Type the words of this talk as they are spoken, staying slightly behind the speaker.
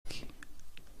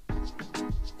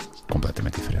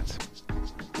completamente diferente.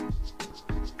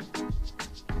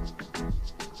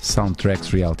 Soundtracks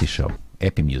Reality Show,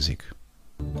 Happy Music.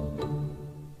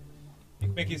 E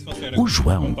como é que isso funciona? O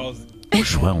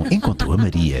João encontrou a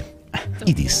Maria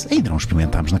e disse: ainda não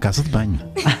experimentámos na casa de banho.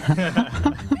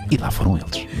 E lá foram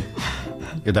eles.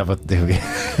 Eu dava.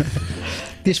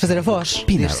 Podias fazer a voz,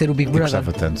 podias ser o Big Brother. Eu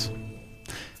gostava tanto.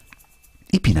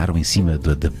 E pinaram em cima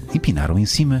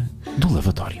do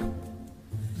lavatório.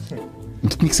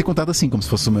 Tinha que ser contado assim, como se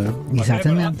fosse uma.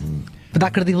 Exatamente. Para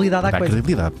dar credibilidade à coisa.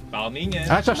 Credibilidade. Palminha.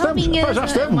 Já estamos. Palminha. Já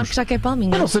estamos. O Marco já quer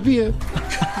palminha. Eu não sabia.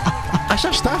 Já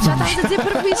estávamos. Já estavas a dizer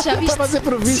previstos, já viste? Estava a dizer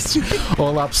previstos.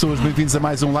 Olá pessoas, bem-vindos a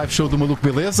mais um live show do Maluco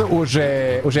Beleza. Hoje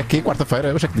é quê?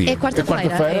 Quarta-feira? Hoje é que dia? É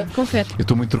quarta-feira. Confere. Eu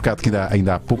estou muito trocado que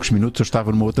ainda há poucos minutos eu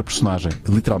estava numa outra personagem.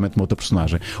 Literalmente uma outra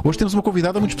personagem. Hoje temos uma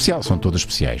convidada muito especial. São todas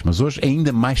especiais, mas hoje é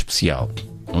ainda mais especial.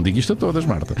 Não digo isto a todas,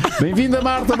 Marta. Bem-vinda,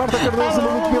 Marta Cardoso,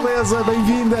 Maluco Beleza,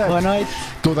 bem-vinda. Boa noite.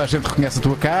 Toda a gente reconhece a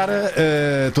tua cara,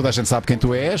 toda a gente sabe quem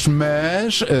tu és,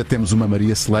 mas temos uma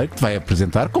Maria Celeiro que te vai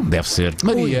apresentar como deve ser.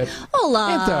 Maria.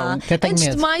 Olá. Então, antes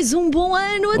de mais, um bom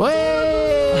ano a todos.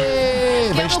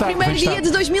 Que é o primeiro dia de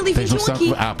 2021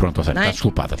 aqui. Pronto, ou seja, estás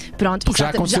desculpada. Pronto, porque já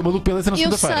aconteceu o Maluco Beleza na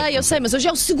segunda-feira. Eu sei, mas hoje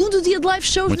é o segundo dia de live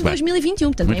shows de 2021,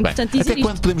 portanto é importante dizer Até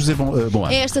quando podemos dizer bom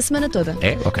ano? É esta semana toda.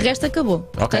 É? Ok. O resto acabou.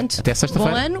 Portanto, até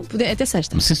sexta-feira. Bom ano, até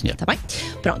sexta. Sim, senhor. Está bem?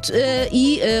 Pronto.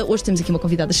 Hoje temos aqui uma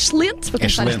convidada excelente para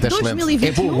começar este 2021.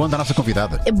 É boa onda a nossa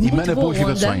convidada. Emana boas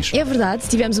vibrações. É verdade,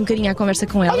 tivemos um bocadinho à conversa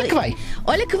com ela.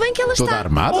 Olha que bem que ela toda está.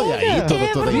 Armada, olha aí,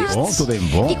 toda em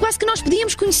bom. E quase que nós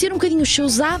podíamos conhecer um bocadinho os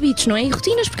seus hábitos, não é? E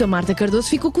rotinas, porque a Marta Cardoso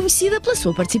ficou conhecida pela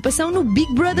sua participação no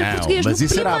Big Brother português. Mas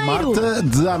isso primeiro. Era a Marta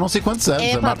de há não sei quantos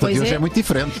anos. A Marta de hoje é muito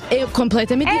diferente. É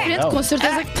completamente diferente, com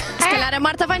certeza. Se calhar a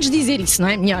Marta vai-nos dizer isso, não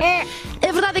é? Melhor.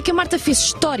 A verdade é que a Marta fez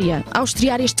história ao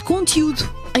estrear este conteúdo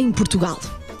em Portugal.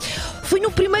 Foi no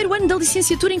primeiro ano da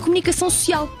licenciatura em Comunicação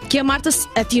Social que a Marta se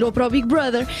atirou para o Big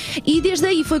Brother e desde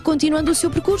aí foi continuando o seu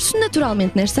percurso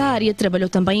naturalmente nesta área. Trabalhou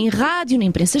também em rádio, na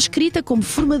imprensa escrita, como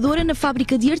formadora na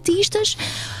fábrica de artistas,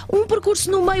 um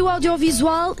percurso no meio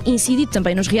audiovisual, incidido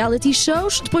também nos reality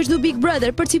shows. Depois do Big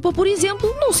Brother participou, por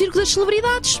exemplo, num Circo das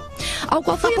Celebridades, ao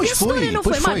qual foi a vencedora, não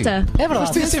foi, Marta? É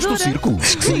verdade. Mas venceste o circo.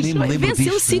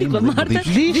 Venceu o circo, a Marta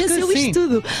venceu isto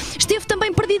tudo. Esteve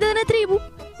também perdida na tribo.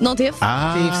 Não teve?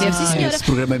 Teve, sim, senhora. Esse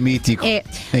programa mítico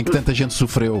em que tanta gente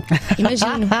sofreu.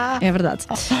 Imagino, é verdade.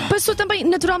 Passou também,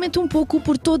 naturalmente, um pouco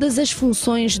por todas as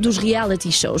funções dos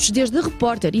reality shows. Desde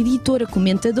repórter, editora,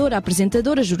 comentadora,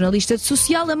 apresentadora, jornalista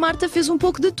social, a Marta fez um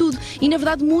pouco de tudo. E, na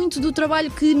verdade, muito do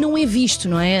trabalho que não é visto,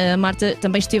 não é? A Marta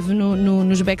também esteve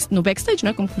no backstage,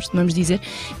 não é? Como costumamos dizer,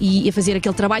 e a fazer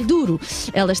aquele trabalho duro.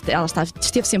 Ela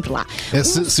esteve sempre lá.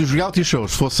 Se os reality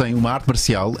shows fossem uma arte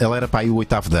marcial, ela era para aí o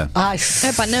 8º dan.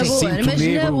 Na boa, mas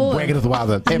negro, na boa. É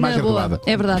graduada. É mais graduada.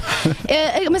 É verdade.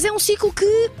 Mas é um ciclo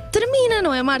que termina,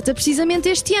 não é, Marta? Precisamente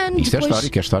este ano. Isto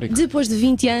é histórico. Depois de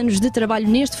 20 anos de trabalho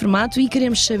neste formato, e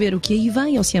queremos saber o que aí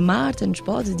vem, ou se a Marta nos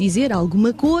pode dizer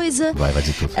alguma coisa. Vai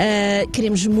dizer tudo.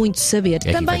 Queremos muito saber.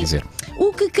 Também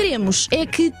o que queremos é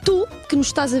que tu, que nos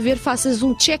estás a ver, faças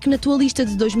um check na tua lista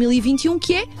de 2021,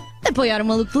 que é apoiar o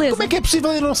Maluco Beleza. Como é que é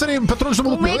possível não serem patronos do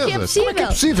Maluco Beleza? Como é que é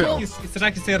possível?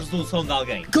 Será que isso é a resolução de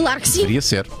alguém? Claro que sim. Deveria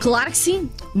ser. Claro que sim.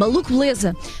 Maluco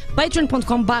Beleza.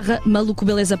 Patreon.com/Maluco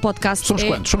Beleza Podcast. Somos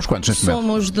quantos neste momento?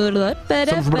 Somos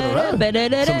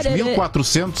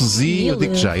 1400 e eu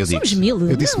digo já. Somos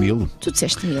 1000. Eu disse 1000. Tu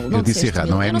disseste 1000. Eu disse errado,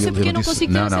 não é? Eu não sei porque eu não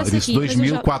consigo ter acesso aqui. Eu disse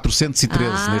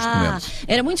 2413 neste momento.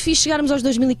 Era muito fixe chegarmos aos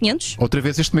 2500. Outra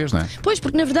vez este mês, não é? Pois,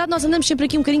 porque na verdade nós andamos sempre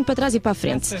aqui um bocadinho para trás e para a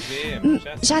frente.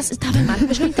 Já está bem, Marco,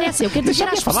 mas não interessa. Eu quero dizer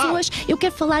às pessoas, eu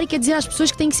quero falar e quero dizer às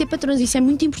pessoas que têm que ser patrões. Isso é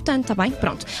muito importante, está bem?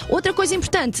 Pronto. Outra coisa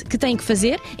importante que têm que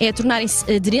fazer é tornarem-se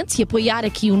aderentes e apoiar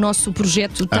aqui o nosso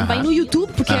projeto também no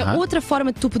YouTube, porque é outra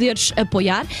forma de tu poderes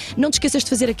apoiar. Não te esqueças de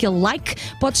fazer aquele like.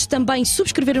 Podes também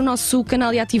subscrever o nosso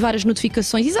canal e ativar as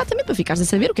notificações, exatamente para ficares a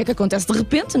saber o que é que acontece de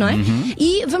repente, não é?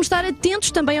 E vamos estar atentos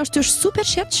também aos teus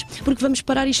superchats, porque vamos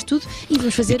parar isto tudo e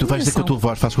vamos fazer. E tu vais dizer com a tua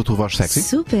voz, fazes com a tua voz sexy?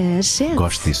 Superchat.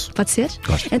 Gosto disso. Pode ser?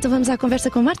 Gosto. Então vamos à conversa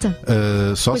com Marta?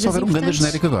 Só se houver um grande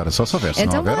genérico agora, só se houver. Se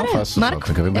não houver, não faço. Marco,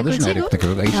 tem que haver um grande genérico.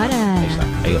 Aí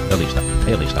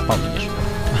está, palminhas.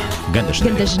 Ganda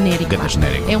genérico.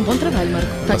 É um bom trabalho, Marco.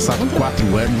 Passado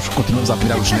 4 anos, continuamos a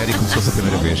apirar o genérico como se fosse a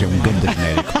primeira vez. É um ganda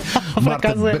genérico. Marta,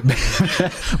 acaso é.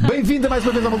 bem-vinda mais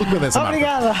uma vez ao Maluco Beleza, Marta.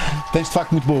 Obrigada. Tens de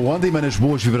facto muito boa onda e manas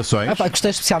boas vibrações.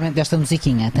 Gostei especialmente desta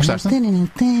musiquinha. Gostaste?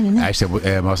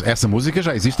 Essa música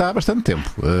já existe há bastante tempo.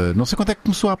 Não sei quando é que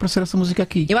começou a aparecer essa música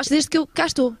aqui. Eu acho que desde que eu cá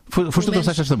estou. Foste tu que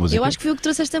trouxeste esta música? Eu acho que fui eu que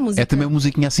trouxe esta música. É também uma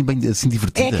musiquinha assim, bem assim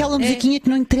divertida. É aquela musiquinha que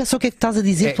não interessa o que é que estás a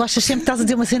dizer. Tu achas sempre que estás a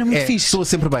dizer uma cena muito fixe. Soa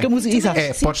sempre bem. Exato.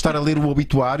 Podes estar a ler o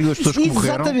obituário, as pessoas que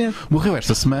morreram. Exatamente. Morreu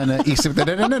esta semana e sempre.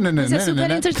 Mas é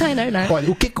super entertainer, não é?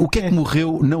 Olha, o que é que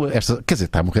morreu? Não, quer dizer,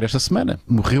 está a morrer esta semana.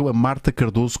 Morreu a Marta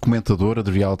Cardoso, comentadora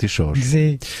de reality shows.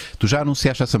 Sim. Tu já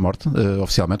anunciaste essa morte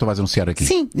oficialmente ou vais anunciar aqui?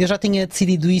 Sim, eu já tinha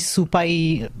decidido isso. O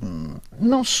pai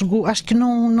não chegou, acho que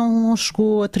não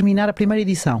chegou a terminar a primeira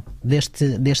edição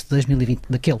deste 2020,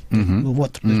 daquele, o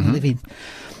outro, 2020.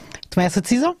 Tomei essa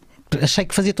decisão. Achei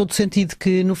que fazia todo sentido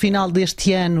que no final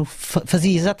deste ano,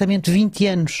 fazia exatamente 20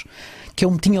 anos que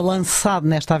eu me tinha lançado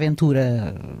nesta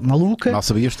aventura maluca. Mal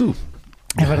sabias tu.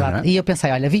 É verdade. E eu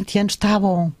pensei, olha, 20 anos está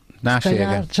bom.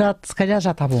 Se calhar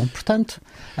já está bom. Portanto,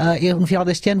 eu no final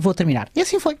deste ano vou terminar. E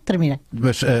assim foi, terminei.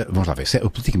 Mas vamos lá ver, se é o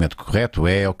politicamente correto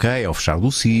é ok, é o fechar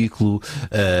do ciclo,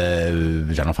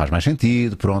 já não faz mais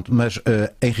sentido, pronto, mas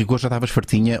em rigor já estavas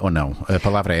fartinha ou não? A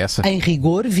palavra é essa? Em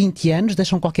rigor, 20 anos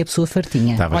deixam qualquer pessoa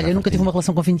fartinha. Olha, eu nunca tive uma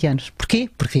relação com 20 anos.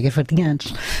 Porquê? Porque fiquei fartinha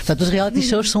antes. Portanto, os reality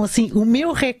shows são assim o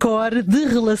meu recorde de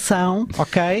relação,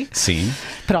 ok? Sim.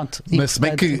 Pronto. Mas se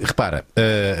bem que, repara,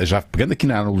 já pegando aqui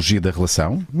na analogia da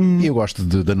relação, e eu gosto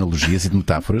de analogias e de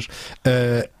metáforas,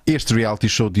 este reality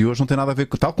show de hoje não tem nada a ver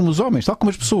com, tal como os homens, tal como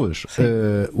as pessoas.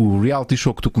 O reality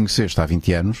show que tu conheceste há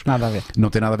 20 anos nada a ver. Não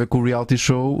tem nada a ver com o reality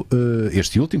show,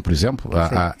 este último, por exemplo.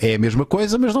 É a mesma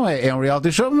coisa, mas não é. É um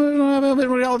reality show, mas não é o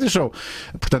mesmo reality show.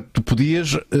 Portanto, tu podias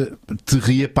te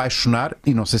reapaixonar,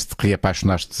 e não sei se te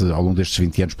reapaixonaste ao longo destes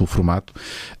 20 anos pelo formato,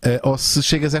 ou se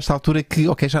chegas a esta altura que,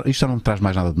 ok, isto já não me traz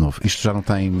mais nada de novo. Isto já não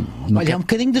tem. Olha, é um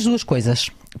bocadinho das duas coisas.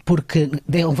 Porque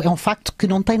é um facto que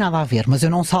não tem nada a ver, mas eu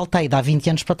não saltei de há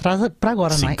 20 anos para trás para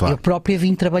agora, sim, não é? Claro. Eu própria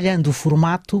vim trabalhando o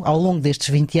formato ao longo destes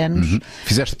 20 anos.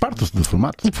 Fizeste parte do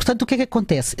formato. E portanto o que é que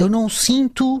acontece? Eu não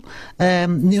senti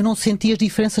as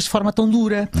diferenças de forma tão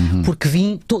dura, porque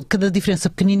cada diferença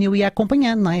pequenina eu ia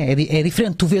acompanhando, não é? É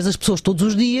diferente, tu vês as pessoas todos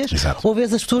os dias. Exato. Ou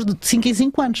vês as pessoas de 5 em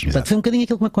 5 anos. Portanto, foi um bocadinho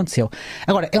aquilo que me aconteceu.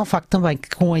 Agora, é um facto também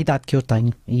que com a idade que eu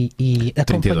tenho e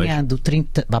acompanhando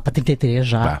 30, vá para 33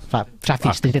 já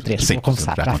fiz 33, sim, vou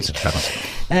começar. Já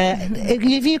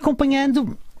Eu vim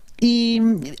acompanhando e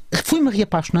fui-me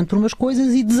reapaixonando por umas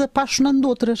coisas e desapaixonando de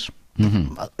outras.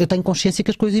 Eu tenho consciência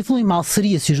que as coisas evoluem. Mal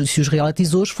seria se os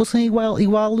realities hoje fossem igual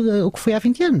ao que foi há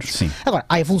 20 anos. Sim. Agora,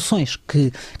 há evoluções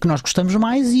que nós gostamos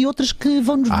mais e outras que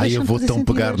vão-nos deixando eu vou tão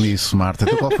pegar nisso, Marta.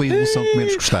 Então, qual foi a evolução que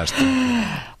menos gostaste?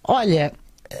 Olha,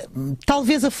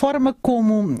 talvez a forma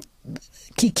como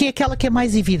que é aquela que é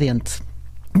mais evidente.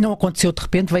 Não aconteceu de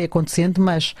repente, veio acontecendo,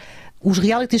 mas os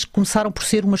realities começaram por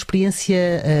ser uma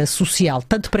experiência social,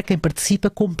 tanto para quem participa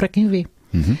como para quem vê.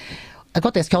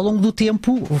 Acontece que ao longo do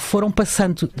tempo foram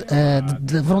passando,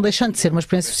 foram deixando de ser uma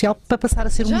experiência social para passar a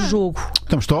ser um jogo.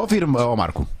 Estou a ouvir,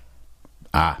 Marco.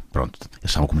 Pronto.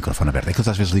 Eles estavam com o microfone aberto. É que eles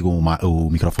às vezes ligam o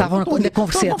microfone. Estavam na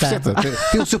converseta.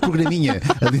 Tem o seu programinha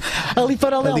ali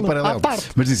paralelo. À parte.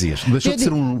 Mas dizias, deixou de ser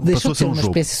passou a ser um uma jogo.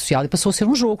 espécie social e passou a ser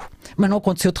um jogo. Mas não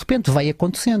aconteceu de repente, veio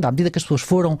acontecendo. À medida que as pessoas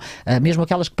foram, mesmo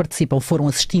aquelas que participam, foram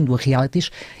assistindo a realities,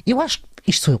 eu acho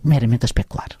que isto sou eu meramente a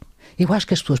especular. Eu acho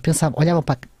que as pessoas começaram a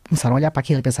olhar para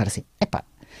aquilo e pensar assim: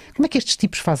 como é que estes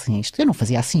tipos fazem isto? Eu não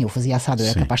fazia assim, eu fazia assado, eu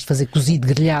era capaz de fazer cozido,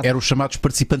 grelhado. Eram os chamados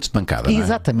participantes de bancada, não é?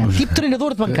 Exatamente, tipo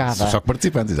treinador de bancada. Só que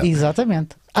participantes, exatamente.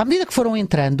 À medida que foram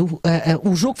entrando,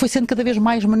 o jogo foi sendo cada vez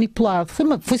mais manipulado.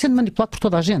 Foi sendo manipulado por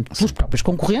toda a gente, pelos próprios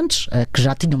concorrentes, que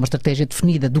já tinham uma estratégia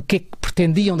definida do que é que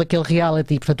pretendiam daquele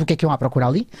reality, portanto, o que é que iam à procura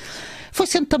ali. Foi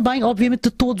sendo também, obviamente,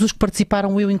 de todos os que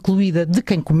participaram, eu incluída, de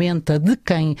quem comenta, de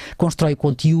quem constrói o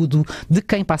conteúdo, de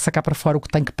quem passa cá para fora o que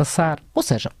tem que passar. Ou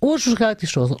seja, hoje os reality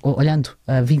shows, olhando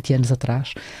a 20 anos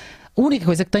atrás, a única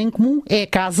coisa que têm em comum é a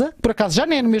casa, por acaso já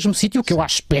não é no mesmo sítio, o que eu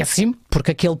acho péssimo,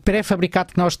 porque aquele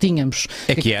pré-fabricado que nós tínhamos...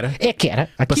 É que era.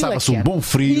 Passava-se um bom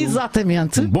frio.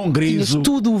 Exatamente. Um bom griso. Tinhas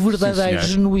tudo o verdadeiro,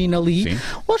 genuíno ali. Sim.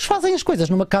 Hoje fazem as coisas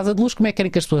numa casa de luz, como é que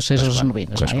querem que as pessoas sejam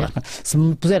genuínas? Claro. Se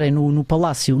me puserem num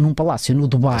palácio no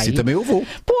Dubai... Assim também eu vou.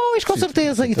 Pois, com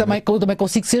certeza. E também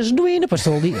consigo ser genuína, pois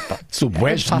sou ali. Sou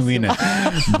bué genuína.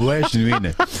 Bué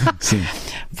genuína. Sim.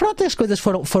 Pronto, as coisas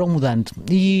foram mudando.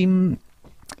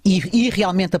 E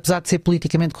realmente, apesar de ser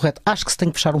politicamente correto, acho que se tem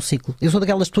que fechar um ciclo. Eu sou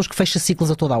daquelas pessoas que fecha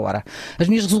ciclos a toda a hora. As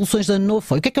minhas resoluções de ano novo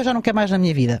foi: o que é que eu já não quero mais na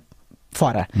minha vida?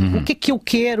 fora. O que é que eu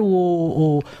quero,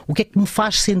 ou o que é que me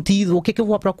faz sentido, ou o que é que eu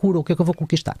vou à procura, ou o que é que eu vou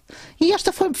conquistar. E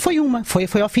esta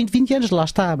foi ao fim de 20 anos, lá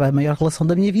está, a maior relação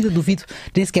da minha vida, duvido,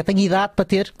 nem sequer tenho idade para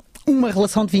ter uma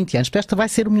relação de 20 anos. Esta vai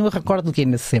ser o meu recorde do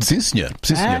Guinness sempre. Sim, senhor.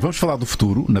 Sim, senhor. Vamos falar do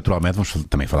futuro, naturalmente. Vamos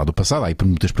também falar do passado. Há aí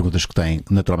muitas perguntas que têm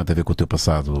naturalmente a ver com o teu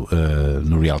passado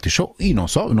no reality show. E não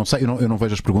só. Eu não sei, eu não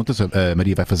vejo as perguntas. A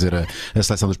Maria vai fazer a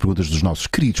seleção das perguntas dos nossos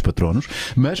queridos patronos.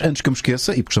 Mas antes que eu me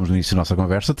esqueça, e porque estamos no início da nossa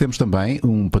conversa, temos também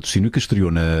um patrocínio que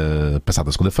estreou na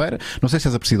passada segunda-feira. Não sei se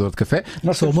és apreciador de café.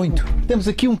 Nós sou muito. Temos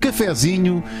aqui um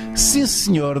cafezinho. Sim,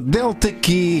 senhor. Delta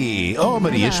Q. Oh,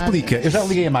 Maria, explica. Eu já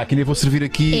liguei a máquina e vou servir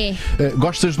aqui.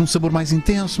 Gostas de um sabor mais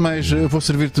intenso, mas vou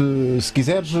servir-te se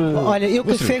quiseres. Olha, eu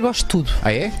café gosto de tudo.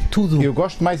 Ah, é? Tudo. Eu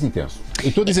gosto mais intenso. Eu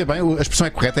estou a dizer bem, a expressão é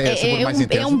correta, é sabor mais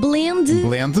intenso. É um blend,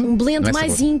 um blend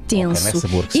mais sabor. intenso. Okay, não é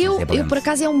sabor que eu, por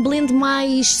acaso, é um blend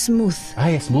mais smooth.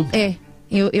 Ah, é smooth? É.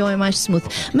 Eu é mais smooth.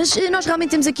 Mas nós realmente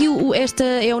temos aqui, esta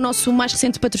é o nosso mais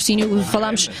recente patrocínio.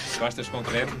 Falámos. Gostas com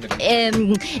creme?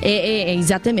 É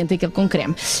exatamente aquele com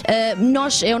creme.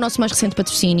 É o nosso mais recente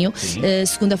patrocínio.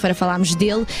 Segunda-feira falámos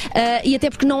dele. E até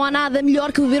porque não há nada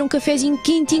melhor que beber um cafezinho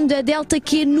quentinho da Delta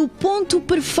Q no ponto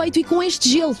perfeito e com este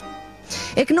gelo.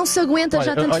 É que não se aguenta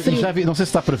já tanto frio. Já vi, não sei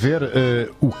se está para ver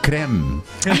o creme.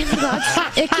 É verdade.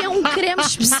 É que é um creme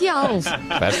especial.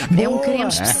 É um creme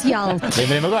especial.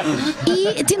 Lembrei-me agora.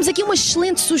 E temos aqui uma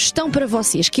excelente sugestão para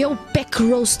vocês, que é o Pack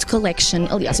Roast Collection.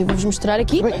 Aliás, eu vou-vos mostrar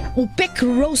aqui o Pack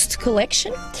Roast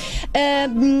Collection.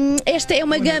 Esta é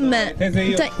uma gama.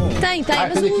 Tem,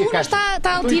 mas o Unas está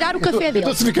a tirar o café dele.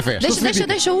 Estou a servir café.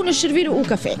 Deixa o Unas servir o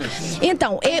café.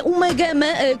 Então, é uma gama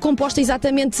composta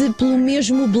exatamente pelo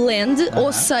mesmo blend.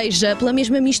 Ou seja, pela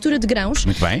mesma mistura de grãos,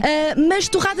 muito bem. Mas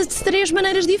torrada de 3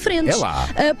 maneiras diferentes. É lá.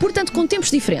 Portanto, com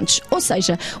tempos diferentes. Ou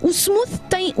seja, o smooth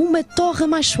tem uma torra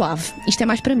mais suave. Isto é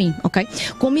mais para mim, ok?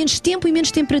 Com menos tempo e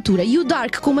menos temperatura. E o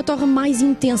dark com uma torra mais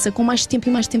intensa, com mais tempo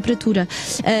e mais temperatura.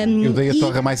 Eu dei a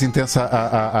torra mais intensa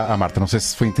à Marta. Não sei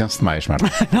se foi intenso demais,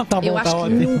 Marta. Não, tá bom, eu acho que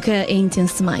nunca é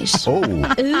intenso demais.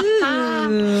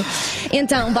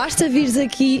 Então, basta vires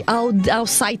aqui ao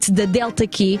site da Delta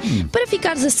Q para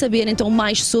ficares a saber então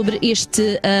mais sobre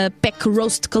este Pack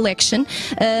Roast Collection.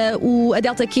 A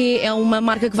Delta Q é uma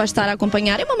marca que vai estar a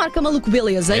acompanhar, é uma marca MALUCO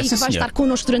Beleza e que vai estar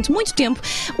connosco durante muito tempo.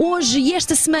 Hoje e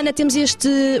esta semana temos este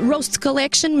Roast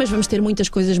Collection, mas vamos ter muitas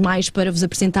coisas mais para vos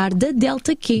apresentar da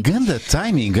Delta Q. Ganda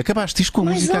timing, acabaste isto com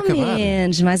a música a acabar.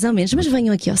 Mais ou menos, mas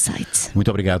venham aqui ao site. Muito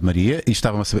obrigado, Maria. E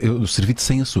estava a saber, eu servi-te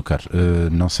sem açúcar.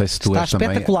 Não sei se tu és também.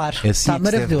 Está espetacular. Assim está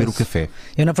maravilhoso. Beber o café.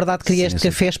 Eu, na verdade, queria este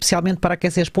café especialmente para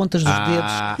aquecer as pontas dos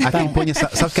dedos. Há quem ponha,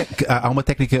 sabes que há uma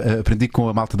técnica, aprendi com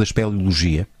a malta da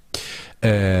espeleologia.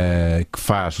 Que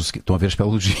faz o seguinte, estão a ver a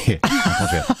espeleologia? Estão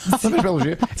a ver a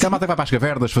espeleologia? Que a malta vai para as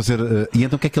cavernas fazer. E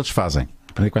então o que é que eles fazem?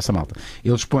 Aprendi com essa malta.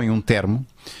 Eles põem um termo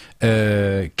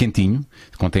quentinho,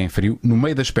 contém frio, no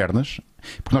meio das pernas.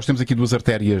 Porque nós temos aqui duas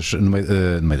artérias no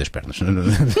meio das pernas.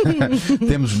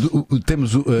 temos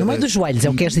no meio dos joelhos, é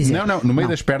o que queres dizer? Não, no meio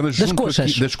das pernas, das junto coxas.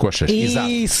 Aqui, das coxas.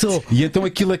 Isso. Exato. E então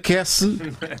aquilo aquece.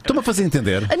 Estou-me a fazer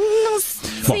entender? Não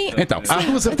Bom, então, há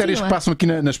duas artérias que passam aqui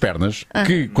nas pernas,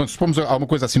 que quando se pomos alguma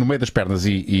coisa assim no meio das pernas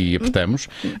e apertamos,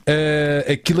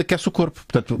 aquilo aquece o corpo.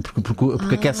 Portanto,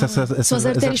 porque aquece são as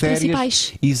artérias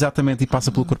principais. Exatamente, e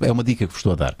passa pelo corpo. É uma dica que vos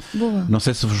estou a dar. Boa. Não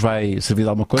sei se vos vai servir de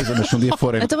alguma coisa, mas se um dia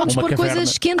forem então vamos uma pôr caverna,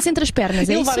 coisas quentes entre as pernas,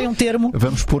 é isso? Um termo.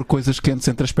 Vamos pôr coisas quentes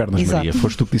entre as pernas, exato. Maria.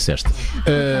 Foste tu que disseste.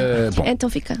 Bom, então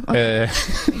fica. Okay.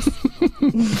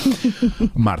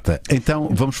 Marta, então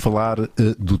vamos falar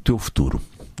do teu futuro.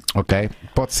 Ok?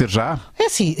 Pode ser já? É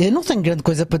assim, eu não tenho grande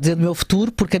coisa para dizer do meu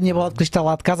futuro, porque a minha bola de cristal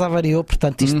lá de casa avariou,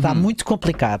 portanto isto está muito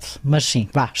complicado. Mas sim,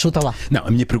 vá, chuta lá. Não,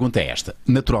 a minha pergunta é esta.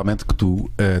 Naturalmente que tu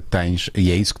tens,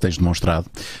 e é isso que tens demonstrado,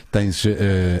 tens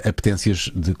apetências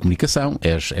de comunicação,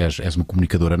 és uma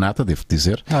comunicadora nata, devo-te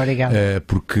dizer. Obrigada.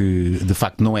 Porque de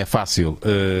facto não é fácil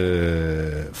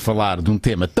falar de um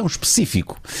tema tão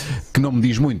específico que não me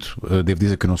diz muito. Devo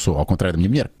dizer que eu não sou, ao contrário da minha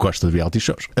mulher, que gosta de reality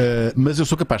shows. Mas eu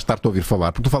sou capaz de estar-te a ouvir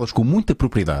falar, porque tu falas com muita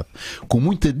propriedade, com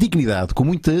muita dignidade, com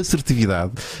muita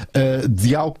assertividade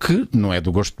de algo que não é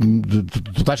do gosto de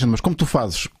toda a gente, mas como tu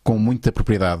fazes com muita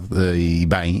propriedade e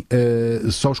bem,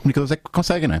 só os comunicadores é que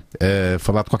conseguem, não é?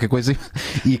 Falar de qualquer coisa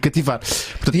e cativar.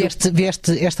 Portanto,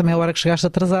 vieste esta meia hora que chegaste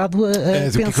atrasado a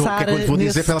pensar o que é que eu vou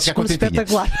dizer para ela ficar contentinha?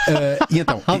 E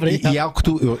então, e é algo que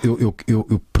tu,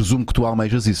 eu presumo que tu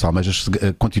almejas isso, almejas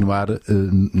continuar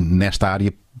nesta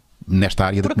área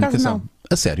da comunicação. Não.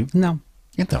 A sério? Não.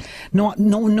 Então.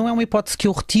 Não é uma hipótese que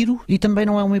eu retiro e também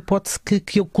não é uma hipótese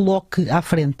que eu coloque à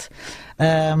frente.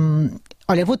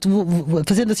 Olha, vou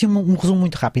fazendo assim um resumo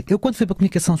muito rápido. Eu, quando fui para a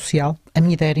comunicação social, a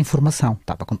minha ideia era informação.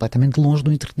 Estava completamente longe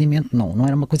do entretenimento. Não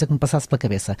era uma coisa que me passasse pela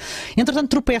cabeça. Entretanto,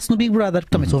 tropeço no Big Brother.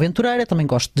 Também sou aventureira, também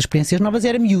gosto de experiências novas.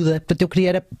 Era miúda, portanto eu queria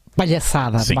era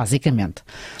palhaçada, basicamente.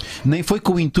 Nem foi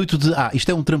com o intuito de, isto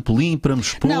é um trampolim para me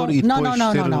expor e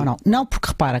depois Não, porque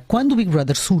repara, quando o Big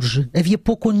Brother surge, havia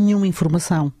pouco ou nenhuma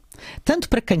informação. Tanto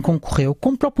para quem concorreu,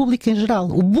 como para o público em geral.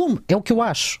 O boom, é o que eu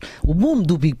acho, o boom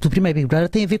do primeiro Big Brother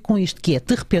tem a ver com isto, que é,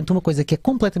 de repente, uma coisa que é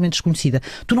completamente desconhecida.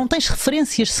 Tu não tens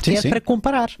referências sequer para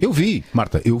comparar. Eu vi,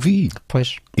 Marta, eu vi.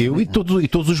 Pois. Eu e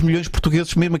todos os milhões de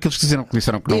portugueses, mesmo aqueles que disseram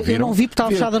que não viram. Eu não vi porque estava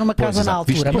fechada numa casa na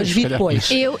altura, mas vi depois.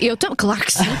 Claro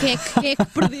que sim, quem é que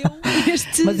perdeu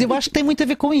este... Mas eu acho que tem muito a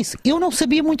ver com isso. Eu não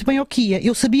sabia muito bem o que ia,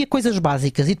 eu sabia coisas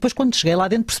básicas e depois, quando cheguei lá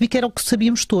dentro, percebi que era o que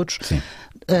sabíamos todos. Sim.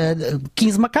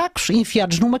 15 macacos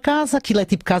enfiados numa casa, aquilo é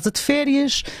tipo casa de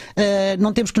férias,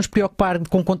 não temos que nos preocupar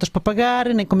com contas para pagar,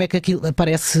 nem como é que aquilo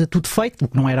parece tudo feito, o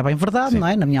que não era bem verdade, não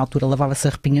é? Na minha altura lavava-se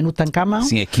a repinha no tanque à mão.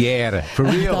 Sim, é que era. For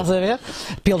real. Estás a ver?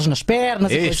 Pelos nas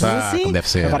pernas e coisas assim. Deve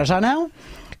ser. Agora já não.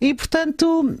 E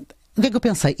portanto, o que é que eu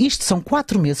pensei? Isto são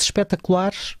 4 meses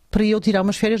espetaculares para eu tirar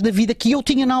umas férias da vida que eu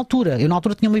tinha na altura. Eu na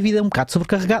altura tinha uma vida um bocado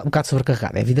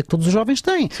sobrecarregada. É a vida que todos os jovens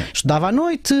têm. Sim. Estudava à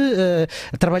noite,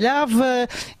 trabalhava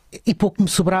e pouco me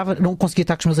sobrava, não conseguia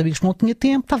estar com os meus amigos, não tinha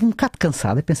tempo, estava um bocado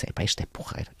cansado e pensei, isto é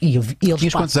porreiro. E eles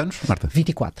tinhas quantos anos, Marta?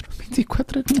 24.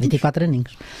 24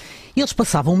 aninhos. E eles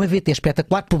passavam uma VT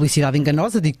espetacular, publicidade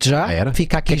enganosa, digo-te já. Era?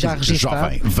 Fica aqui já registado.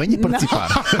 Jovem, venha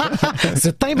participar.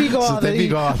 Se tem bigode.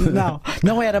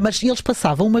 Não era, mas eles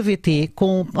passavam uma VT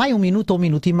com 1 minuto ou 1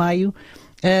 minuto e meio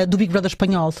do Big Brother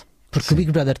espanhol. Porque o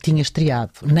Big Brother tinha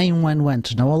estreado nem um ano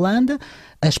antes na Holanda,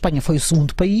 a Espanha foi o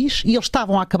segundo país e eles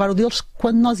estavam a acabar o deles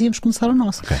quando nós íamos começar o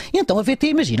nosso. Okay. E então a VT,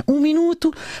 imagina, 1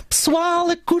 minuto, pessoal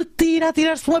a curtir, a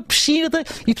atirar-se para uma piscina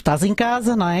e tu estás em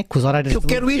casa, não é? Com os horários. Eu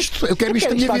quero isto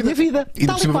na minha vida. E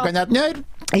não preciso ganhar dinheiro.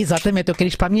 Exatamente, eu quero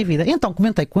isto para a minha vida. Então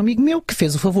comentei com um amigo meu que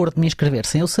fez o favor de me inscrever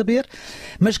sem eu saber,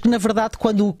 mas que na verdade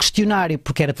quando o questionário,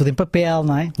 porque era tudo em papel,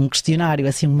 não é? Um questionário,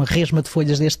 assim, uma resma de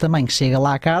folhas deste tamanho que chega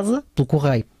lá à casa, pelo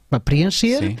correio, para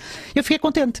preencher, sim, eu fiquei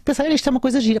contente. Pensei, isto é uma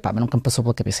coisa gira, mas nunca me passou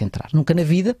pela cabeça entrar. Nunca na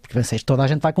vida, porque pensei, toda a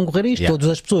gente vai concorrer a isto, todas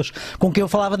as pessoas com quem eu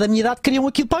falava da minha idade queriam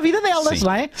aquilo para a vida delas, sim,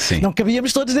 não é? Sim. Não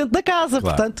cabíamos todos dentro da casa,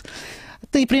 claro. Portanto,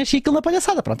 e preenchi aquilo na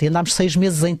palhaçada. Pronto, e andámos 6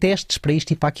 meses em testes para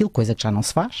isto e para aquilo, coisa que já não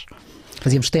se faz.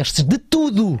 Fazíamos testes de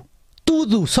tudo.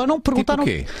 Tudo, só não perguntaram.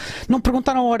 Tipo não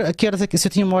perguntaram a hora, que horas é que, se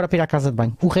eu tinha uma hora para ir à casa de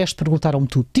banho. O resto perguntaram-me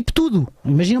tudo. Tipo tudo.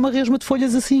 Imagina uma resma de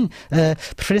folhas assim.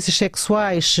 Preferências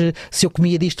sexuais, se eu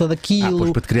comia disto ou daquilo.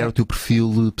 Pois, para te criar o teu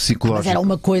perfil psicológico. Mas era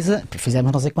uma coisa.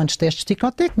 Fizemos não sei quantos testes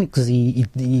psicotécnicos e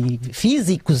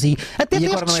físicos e até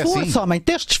testes de esforço, assim? Homem.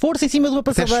 Testes de esforço em cima de uma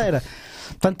passadeira.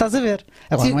 Portanto, estás a ver.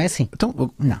 Agora não é assim. Então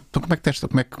como é que testa?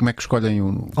 Como é que escolhem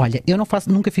o. Olha, eu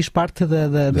nunca fiz parte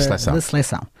da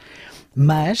seleção.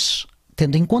 Mas,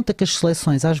 tendo em conta que as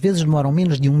seleções às vezes demoram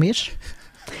menos de 1 mês,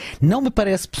 não me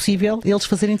parece possível eles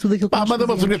fazerem tudo aquilo que nós manda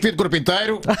uma fotografia de corpo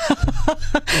inteiro.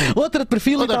 Outra de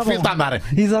perfil está a andar.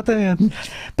 Exatamente.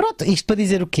 Pronto, isto para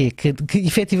dizer o quê? Que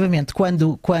efetivamente,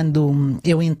 quando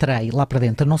eu entrei lá para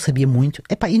dentro, eu não sabia muito.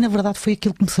 E na verdade foi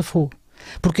aquilo que me safou.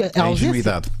 Porque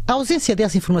a ausência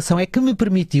dessa informação é que me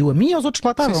permitiu, a mim e aos outros que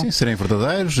lá estavam, sim, serem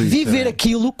verdadeiros, viver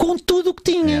aquilo com tudo o que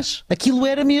tinhas. Aquilo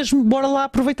era mesmo, bora lá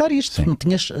aproveitar isto. Sim. Não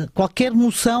tinhas qualquer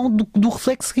noção do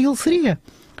reflexo que ele seria.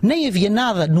 Nem havia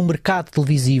nada no mercado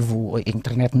televisivo, a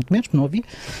internet muito menos, não havia,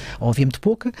 ou havia muito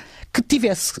pouca, que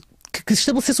tivesse. Que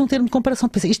estabelecesse um termo de comparação.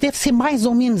 Pensei, isto deve ser mais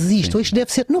ou menos isto, ou isto deve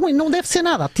ser. Não deve ser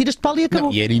nada. Tiras-te para ali e acabou.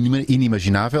 Não, e era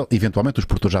inimaginável, eventualmente os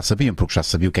produtores já sabiam, porque já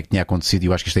sabiam o que é que tinha acontecido, e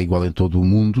eu acho que isto é igual em todo o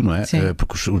mundo, não é?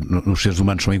 Porque os seres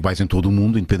humanos são iguais em todo o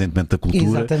mundo, independentemente da cultura.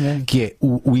 Exatamente. Que é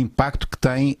o impacto que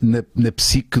tem na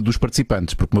psique dos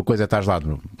participantes. Porque uma coisa é estar lá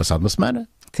passado uma semana,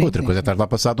 outra coisa é estar lá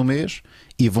passado 1 mês,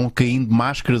 e vão caindo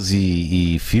máscaras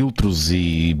e filtros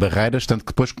e barreiras, tanto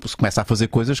que depois se começa a fazer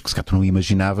coisas que se calhar tu não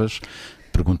imaginavas.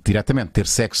 Pergunto diretamente, ter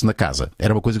sexo na casa,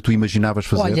 era uma coisa que tu imaginavas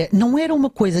fazer? Olha, não era uma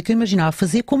coisa que eu imaginava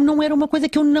fazer, como não era uma coisa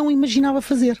que eu não imaginava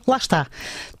fazer. Lá está.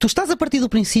 Tu estás a partir do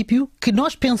princípio que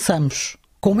nós pensamos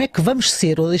como é que vamos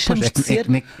ser ou deixamos de ser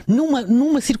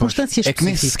numa circunstância específica. É que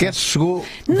nem sequer chegou,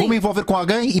 vou-me envolver com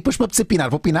alguém e depois para pinar,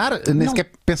 vou pinar, nem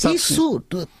sequer pensar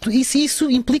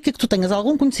isso implica que tu tenhas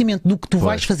algum conhecimento do que tu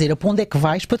vais fazer, para onde é que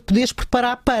vais, para te poderes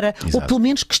preparar para, ou pelo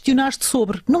menos questionar-te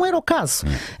sobre. Não era o caso.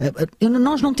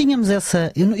 Nós não tínhamos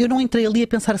essa. Eu não entrei ali a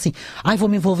pensar assim,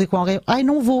 vou-me envolver com alguém,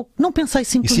 não vou. Não pensei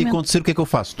simplesmente. E se acontecer, o que é que eu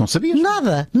faço? Não sabias?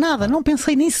 Nada. Não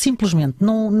pensei nisso simplesmente.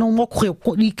 Não me ocorreu.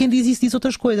 E quem diz isso diz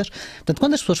outras coisas. Portanto, quando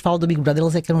quando as pessoas falam do Big Brother,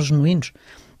 eles é que eram genuínos.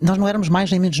 Nós não éramos mais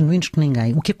nem menos genuínos que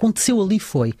ninguém. O que aconteceu ali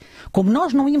foi, como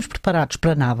nós não íamos preparados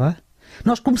para nada,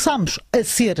 nós começámos a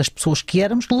ser as pessoas que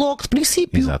éramos logo de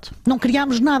princípio. Exato. Não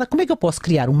criámos nada. Como é que eu posso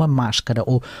criar uma máscara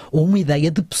ou uma ideia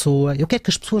de pessoa? Eu quero que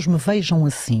as pessoas me vejam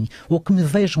assim, ou que me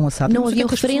vejam assado. Não havia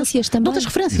referências também. Não tens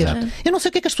referências. Exato. Eu não sei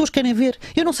o que é que as pessoas querem ver.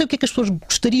 Eu não sei o que é que as pessoas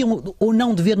gostariam ou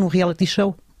não de ver num reality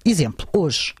show. Exemplo,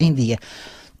 hoje em dia,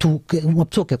 uma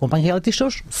pessoa que acompanha reality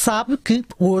shows sabe que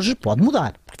hoje pode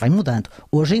mudar, porque vai mudando.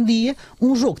 Hoje em dia,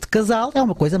 um jogo de casal é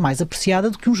uma coisa mais apreciada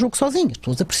do que um jogo sozinho. As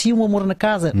pessoas apreciam o amor na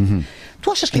casa.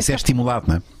 Tu achas que Isso é estimulado,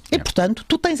 não é? E, portanto,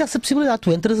 tu tens essa possibilidade.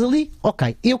 Tu entras ali,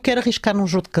 ok, eu quero arriscar num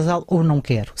jogo de casal ou não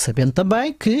quero. Sabendo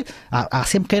também que há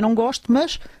sempre quem não goste,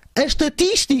 mas a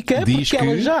estatística, diz porque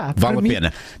ela que já vale a permite,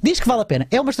 pena. diz que vale a pena.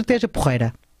 É uma estratégia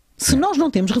porreira. Se nós não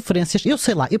temos referências, eu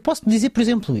sei lá, eu posso dizer, por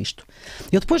exemplo, isto.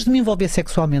 Eu, depois de me envolver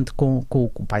sexualmente com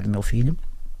o pai do meu filho,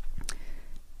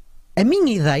 a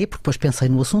minha ideia, porque depois pensei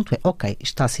no assunto, é ok, isto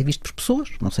está a ser visto por pessoas,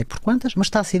 não sei por quantas, mas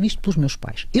está a ser visto pelos meus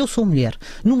pais. Eu sou mulher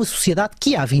numa sociedade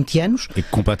que há 20 anos... E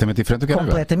completamente diferente do que era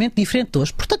agora. Completamente diferente de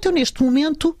hoje. Portanto, eu neste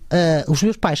momento, os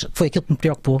meus pais, foi aquilo que me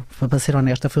preocupou, para ser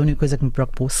honesta, foi a única coisa que me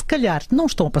preocupou. Se calhar não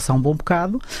estão a passar um bom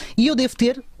bocado e eu devo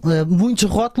ter muitos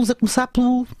rótulos, a começar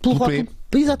pelo rótulo.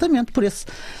 Exatamente, por esse.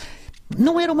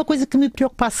 Não era uma coisa que me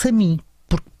preocupasse a mim,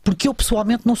 porque eu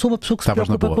pessoalmente não sou uma pessoa que se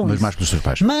preocupa com mas isso. mais pelos seus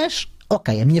pais. Mas,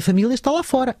 ok, a minha família está lá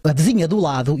fora. A vizinha do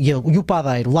lado e o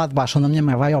padeiro lá de baixo, onde a minha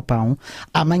mãe vai ao pão,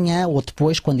 amanhã ou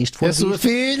depois, quando isto for A sua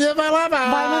filha vai lá,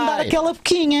 vai mandar aquela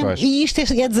boquinha. Pois. E isto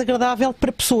é desagradável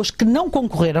para pessoas que não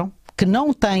concorreram, que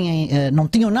não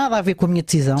tinham nada a ver com a minha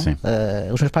decisão.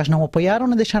 Os meus pais não apoiaram,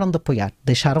 nem deixaram de apoiar.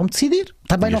 Deixaram-me decidir.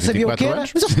 Também não sabia o que era.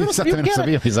 Mas eles não sabiam o que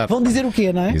era. Exato. Vão dizer o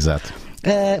quê, não é? Exato.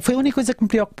 Foi a única coisa que me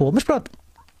preocupou. Mas pronto,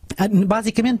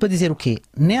 basicamente para dizer o quê?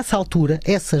 Nessa altura,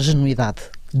 essa genuidade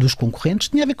dos concorrentes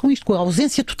tinha a ver com isto, com a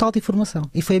ausência total de informação.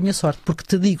 E foi a minha sorte, porque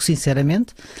te digo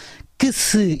sinceramente que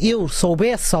se eu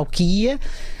soubesse ao que ia,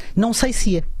 não sei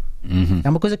se ia. É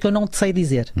uma coisa que eu não te sei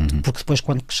dizer, porque depois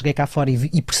quando cheguei cá fora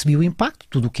e percebi o impacto,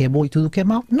 tudo o que é bom e tudo o que é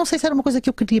mau, não sei se era uma coisa que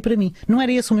eu queria para mim, não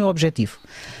era esse o meu objetivo.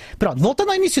 Pronto, voltando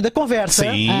ao início da conversa.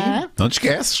 Sim, não te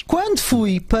esqueces. Quando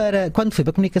fui para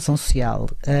a comunicação social,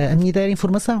 a minha ideia era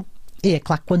informação. E é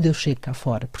claro que quando eu chego cá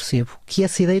fora percebo que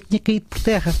essa ideia tinha caído por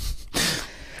terra.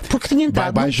 Porque tinha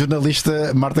entrado. Bye,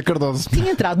 jornalista Marta Cardoso.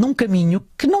 Tinha entrado num caminho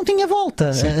que não tinha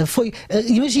volta.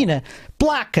 Imagina,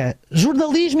 placa,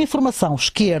 jornalismo, informação,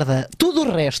 esquerda, tudo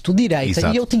o resto, direita.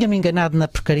 Exato. E eu tinha-me enganado na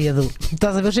porcaria do.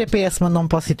 Estás a ver, o GPS mandou-me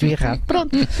para o sítio errado.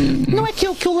 Pronto. Não é que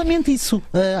eu lamento isso.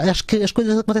 Acho que as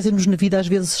coisas acontecem-nos na vida às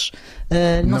vezes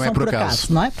não são por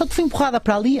acaso, não é? Portanto, fui empurrada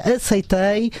para ali,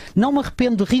 aceitei, não me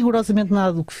arrependo rigorosamente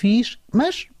nada do que fiz,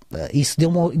 mas. Isso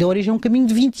deu origem a um caminho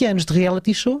de 20 anos de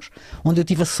reality shows, onde eu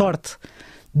tive a sorte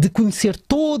de conhecer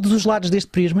todos os lados deste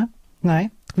prisma, não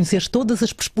é? De conhecer todos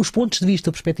os pontos de vista,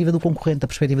 a perspectiva do concorrente, a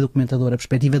perspectiva do comentador, a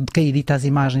perspectiva de quem edita as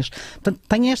imagens. Portanto,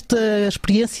 tenho esta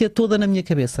experiência toda na minha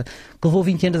cabeça, que levou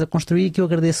 20 anos a construir e que eu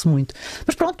agradeço muito.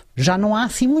 Mas pronto, já não há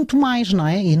assim muito mais, não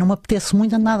é? E não me apetece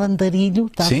muito andar de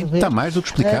andarilho. Sim, está mais do que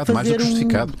explicado, mais do que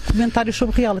justificado. Comentários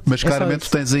sobre reality. Mas claramente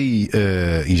tu tens aí,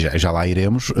 e já lá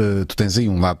iremos, tu tens aí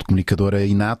um lado de comunicadora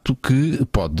inato que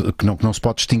não se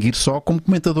pode distinguir só como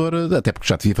comentadora, até porque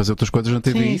já devia fazer outras coisas na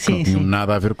TV que não tinham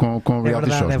nada a ver com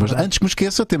reality shows. Mas antes que me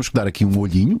esqueça, temos que dar aqui um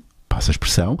olhinho, passa a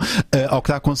expressão, ao que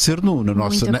está a acontecer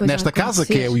nesta casa,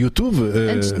 que é o YouTube.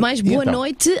 Antes de mais, boa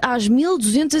noite às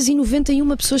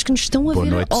 1291 pessoas que nos estão a ver.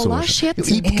 Noite, Olá, pessoas. chat.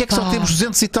 E porque é que só temos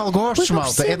 200 e tal gostos,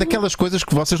 malta? É daquelas coisas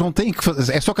que vocês não têm que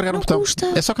fazer. É só carregar um botão.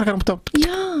 Custa. É só carregar um botão.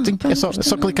 Sim, é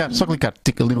só clicar.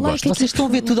 Tica ali no gosto. Vocês estão a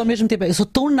ver tudo ao mesmo tempo. Eu sou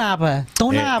tão naba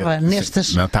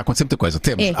nestas. Não, está a acontecer muita coisa.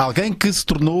 Temos alguém que se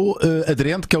tornou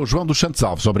aderente, que é o João dos Santos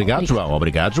Alves. Obrigado, João.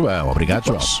 Obrigado, João.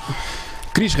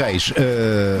 Cris Reis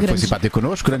foi simpático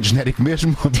connosco, grande genérico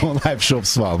mesmo. Bom live show,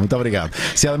 pessoal, muito obrigado.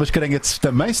 Célia Mascarenha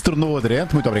também se tornou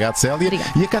aderente, muito obrigado, Célia.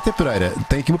 Obrigada. E a Cátia Pereira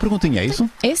tem aqui uma perguntinha, é isso?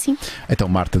 É sim. Então,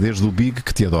 Marta, desde o Big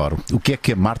que te adoro, o que é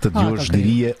que a Marta de hoje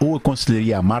diria ou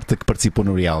aconselharia à Marta que participou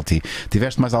no reality?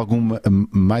 Tiveste mais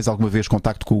alguma vez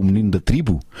contacto com o menino da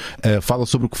tribo? Fala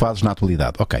sobre o que fazes na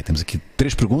atualidade. Ok, temos aqui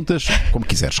 3 perguntas, como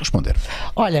quiseres responder.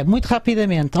 Olha, muito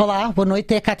rapidamente. Olá, boa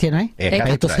noite, é a Cátia, não é? É a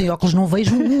Cátia. Eu estou sem óculos, não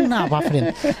vejo um nabo à frente.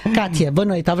 Cátia, boa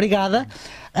noite, obrigada.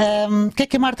 O que é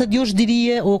que a Marta de hoje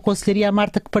diria ou aconselharia à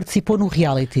Marta que participou no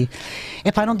reality?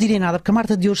 Epá, não diria nada, porque a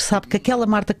Marta de hoje sabe que aquela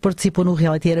Marta que participou no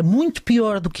reality era muito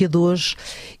pior do que a de hoje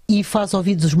e faz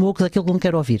ouvidos os mocos aquilo que não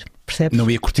quer ouvir, percebes? Não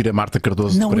ia curtir a Marta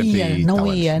Cardoso de 40 e tal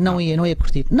anos. Não ia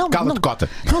curtir. Cala-te, cota.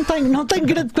 Não tenho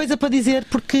grande coisa para dizer,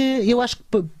 porque eu acho que,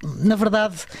 na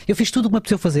verdade, eu fiz tudo o que me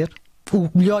apeteceu fazer. o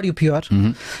melhor e o pior.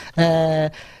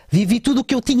 Vivi tudo o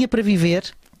que eu tinha para viver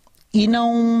e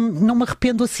não me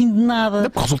arrependo assim de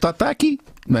nada. O resultado está aqui.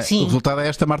 Não é? O resultado é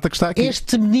esta Marta que está aqui.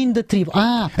 Este menino da tribo.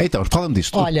 Então, fala-me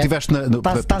disto. Olha, estiveste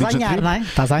estás a ganhar, não é?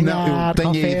 Estás a ganhar. Não, eu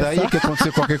tenho a ideia que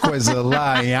aconteceu qualquer coisa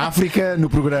lá em África,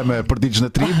 no programa Perdidos na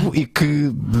Tribo, e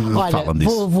que falam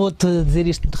disso. Vou-te dizer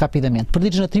isto muito rapidamente.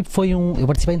 Perdidos na Tribo foi eu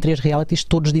participei em 3 realities,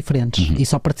 todos diferentes. E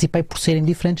só participei por serem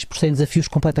diferentes, por serem desafios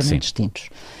completamente distintos.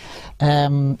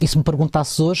 E se me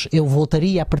perguntasses hoje, eu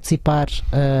voltaria a participar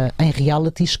em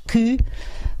realities que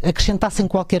acrescentassem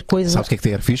qualquer coisa. Sabes o que é que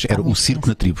era fixe? Era o circo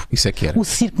na tribo. Isso é que era. O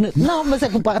circo Não, mas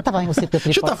está bem, o circo na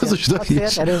tribo. Juntavas os dois.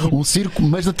 Um circo,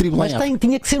 mas na tribo. Mas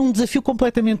tinha que ser um desafio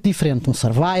completamente diferente. Um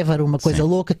Survivor, uma coisa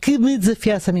louca que me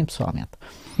desafiasse a mim pessoalmente.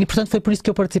 E portanto foi por isso que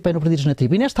eu participei no Perdidos na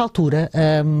Tribo. E nesta altura,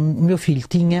 o meu filho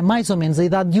tinha mais ou menos a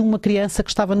idade de uma criança que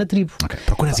estava na tribo.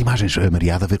 Procura as imagens,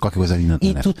 Mariada, a ver qualquer coisa ali na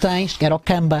E tu tens, era o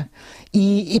Camba,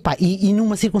 e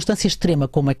numa circunstância extrema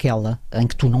como aquela, em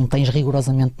que tu não tens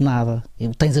rigorosamente nada,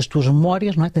 tens as tuas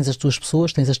memórias, não é? Tens as tuas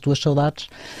pessoas, tens as tuas saudades,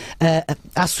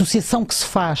 a associação que se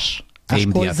faz às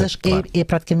coisas é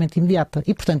praticamente imediata.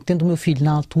 E portanto, tendo o meu filho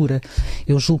na altura,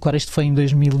 eu julgo que isto foi em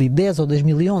 2010 ou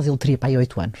 2011, ele teria aí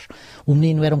 8 anos. O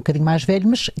menino era um bocadinho mais velho,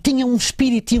 mas tinha um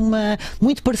espírito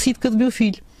muito parecido com o do meu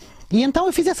filho. E então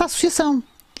eu fiz essa associação.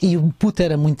 E o puto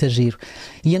era muito giro.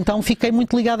 E então fiquei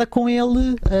muito ligada com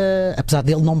ele, apesar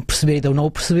dele não me perceber e de eu não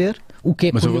o perceber. O que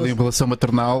é Mas curioso. houve ali uma relação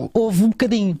maternal? Houve um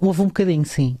bocadinho,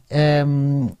 sim.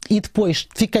 E depois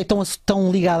fiquei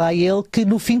tão ligada a ele que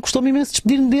no fim custou-me imenso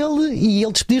despedir-me dele e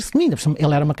ele despedir-se de mim.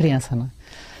 Ele era uma criança, não é?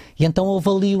 E então houve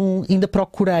ali ainda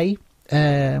procurei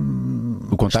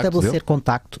estabelecer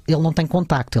contacto. Ele não tem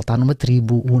contacto, ele está numa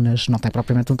tribo, Unas, não tem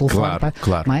propriamente um telefone.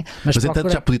 Claro. Não é? Mas entanto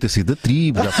já podia ter sido da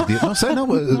tribo, já podia, não sei,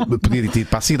 podia ter ido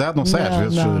para a cidade, não sei, às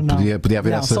vezes podia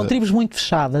haver essa. São tribos muito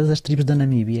fechadas, as tribos da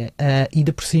Namíbia, e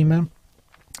de por cima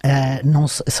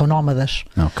são nómadas.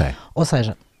 Ou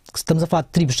seja, estamos a falar de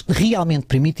tribos realmente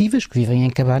primitivas, que vivem em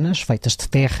cabanas feitas de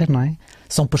terra, não é?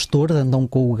 São pastores, andam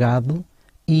com o gado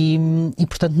e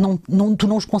portanto tu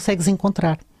não os consegues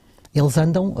encontrar. Eles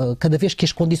andam, cada vez que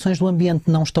as condições do ambiente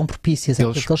não estão propícias a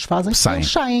aquilo que eles fazem,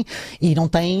 eles saem. E não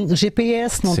têm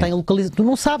GPS, não têm localização, tu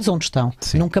não sabes onde estão.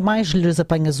 Nunca mais lhes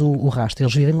apanhas o rastro.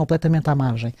 Eles vivem completamente à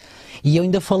margem. E eu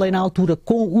ainda falei na altura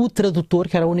com o tradutor,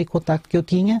 que era o único contacto que eu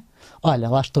tinha. Olha,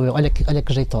 lá estou eu, olha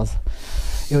que jeitosa.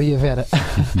 Eu e a Vera.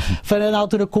 Falei na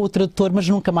altura com o tradutor, mas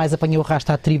nunca mais apanhei o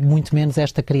rastro à tribo, muito menos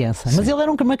esta criança. Mas ele era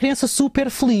uma criança super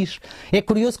feliz. É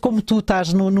curioso como tu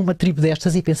estás numa tribo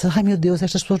destas e pensas, ai meu Deus,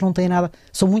 estas pessoas não têm nada,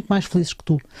 são muito mais felizes que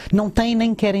tu. Não têm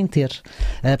nem querem ter.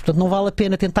 Portanto, não vale a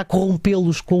pena tentar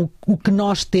corrompê-los com o que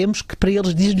nós temos, que para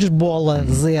eles diz-lhes bola,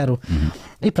 zero.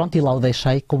 E pronto, e lá o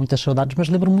deixei com muitas saudades, mas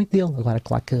lembro muito dele. Agora,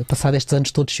 claro que passado estes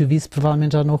anos todos que o visse,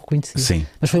 provavelmente já não o reconheci. Sim.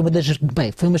 Mas foi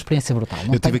uma experiência brutal.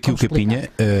 Eu tive aqui o Capinha,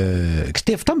 que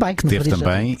esteve também.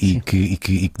 E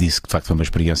que disse que de facto foi uma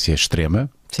experiência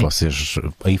extrema. Sim. Vocês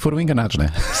aí foram enganados, não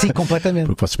é? Sim, completamente.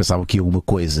 Porque vocês pensavam que ia uma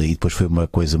coisa e depois foi uma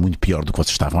coisa muito pior do que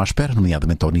vocês estavam à espera,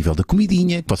 nomeadamente ao nível da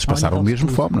comidinha, que vocês passaram mesmo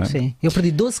fome, não é? Sim, eu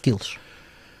perdi 12 quilos.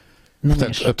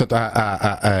 Portanto,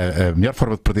 a melhor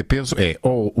forma de perder peso é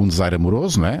ou um desaire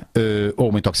amoroso, não é? Ou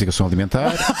uma intoxicação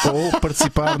alimentar, ou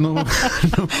participar no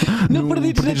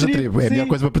Perdidos na Tribo. É a melhor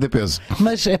coisa para perder peso.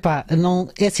 Mas é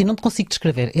assim, não te consigo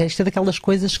descrever. Isto é daquelas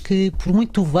coisas que, por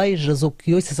muito tu vejas ou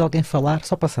que ouças alguém falar,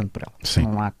 só passando por ela. Sim.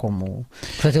 Não há como.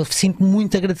 Portanto, eu sinto-me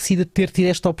muito agradecida de ter tido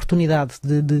esta oportunidade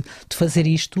de fazer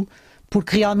isto.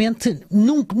 Porque realmente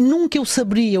nunca eu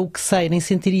saberia o que sei, nem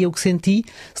sentiria o que senti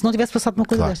se não tivesse passado por uma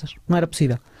coisa destas. Não era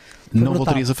possível. Não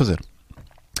voltarias a fazer?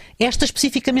 Esta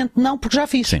especificamente não, porque já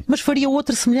fiz. Sim. Mas faria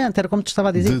outra semelhante, era como te estava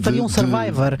a dizer, faria um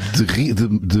Survivor.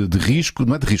 De risco,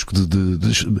 não é de risco,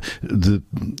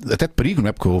 até de perigo, não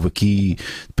é? Porque houve aqui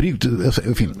perigo,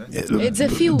 enfim. É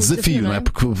desafio, não é?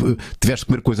 Porque tiveste de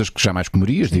comer coisas que jamais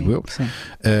comerias, digo eu.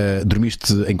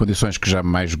 Dormiste em condições que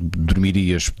jamais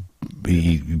dormirias.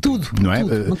 Tudo, não é?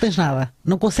 Tudo. Não tens nada,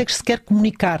 não consegues sequer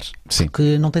comunicar,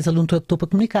 porque não tens ali um tradutor para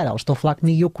comunicar. Elas estão a falar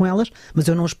comigo e eu com elas, mas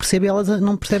eu não as percebo e elas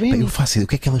não me percebem. Eu faço ideia, o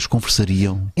que é que elas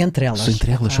conversariam entre elas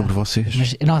sobre vocês?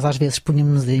 Mas nós às vezes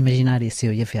punhamos-nos a imaginar isso,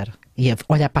 eu e a Vera, e a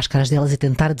olhar para as caras delas e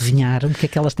tentar adivinhar o que é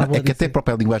que elas estavam a dizer. É que até a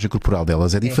própria linguagem corporal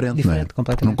delas é diferente, não é?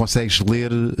 Completamente. Não consegues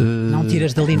ler, não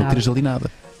tiras dali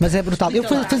nada. Mas é brutal. Eu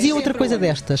fazia outra coisa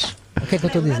destas. O que é que eu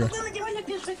estou a dizer?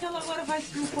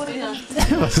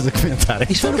 Vocês a comentarem.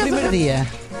 Isto foi no primeiro dia.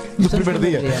 No primeiro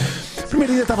dia. No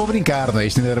primeiro dia estavam a brincar, não é?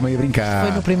 Isto ainda era meio a brincar.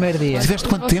 Foi no primeiro dia. Tiveste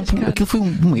quanto tempo? Aquilo foi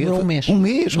um mês. Um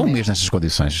mês. Um mês nestas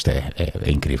condições. Isto é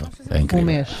incrível. É incrível. Um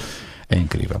mês. É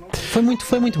incrível. Foi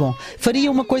muito bom. Faria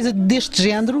uma coisa deste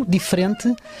género,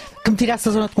 diferente, que me tirasse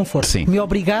da zona de conforto. Sim. Que me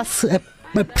obrigasse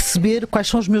a perceber quais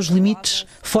são os meus limites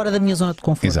fora da minha zona de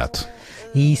conforto. Exato.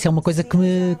 E isso é uma coisa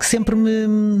que sempre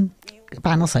me...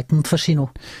 Pá, não sei, que me fascinou.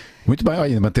 Muito bem,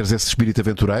 olha, manteres esse espírito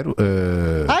aventureiro.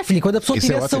 Ai, filho, quando a pessoa isso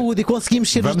tiver é ótimo. saúde e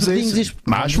conseguimos ser os Vamos a dedinhos isso.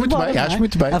 e... Acho muito bem, acho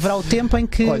muito bem. Haverá o tempo em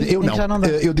que, Olha, eu em não, que já não dá.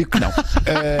 eu digo que não.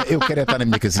 Eu quero é estar na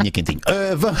minha casinha quentinho.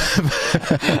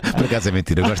 Por acaso é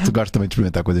mentira, eu gosto também de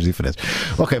experimentar coisas diferentes.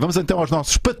 Ok, vamos então aos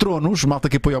nossos patronos, malta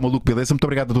que apoia o Maluco Beleza. Muito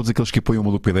obrigado a todos aqueles que apoiam o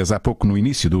Maluco Beleza. Há pouco, no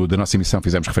início da nossa emissão,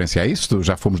 fizemos referência a isso.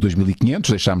 Já fomos 2.500,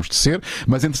 deixámos de ser.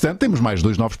 Mas entretanto, temos mais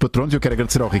 2 novos patronos. Eu quero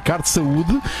agradecer ao Ricardo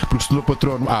Saúde, porque se tornou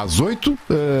patrono às 8,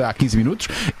 há 15 minutos.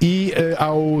 E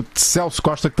ao Celso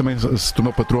Costa, que também se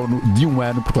tornou patrono de 1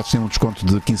 ano, porque vocês têm um desconto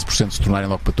de 15% se tornarem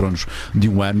logo patronos de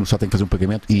 1 ano, só tem que fazer um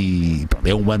pagamento e pronto,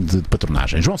 é 1 ano de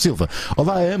patronagem. João Silva,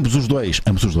 olá a ambos os dois.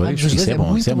 Ambos os dois? Isso é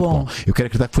bom, isso é muito bom. Eu quero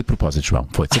acreditar que foi de propósito, João.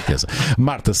 Foi, de certeza.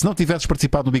 Marta, se não tivesses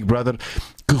participado no Big Brother,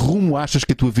 que rumo achas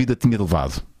que a tua vida tinha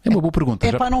levado? É uma boa pergunta.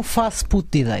 É pá, não faço puto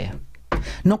de ideia.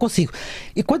 Não consigo.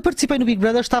 E quando participei no Big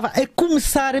Brother, estava a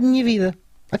começar a minha vida.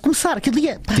 A começar, aquele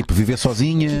dia. Tipo, viver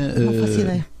sozinha. Não faço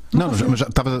ideia. Mas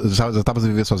já estavas a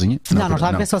viver sozinha? Não estava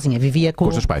a viver sozinha. Vivia com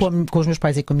os meus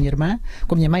pais e com a minha irmã.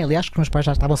 Com a minha mãe, aliás, que os meus pais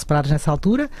já estavam separados nessa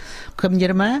altura. Com a minha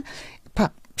irmã.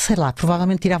 Pá, sei lá,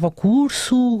 provavelmente tirava o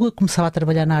curso, começava a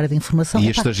trabalhar na área de informação.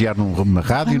 Ia estagiar numa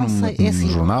rádio, num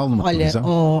jornal, numa televisão?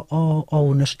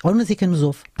 Olha, Unas e quem nos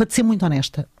ouve, para te ser muito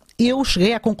honesta, eu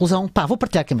cheguei à conclusão, pá, vou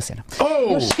partilhar aqui uma cena.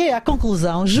 Eu cheguei à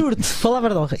conclusão, juro-te, palavra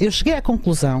de honra, eu cheguei à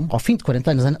conclusão, ao fim de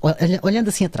 40 anos, olhando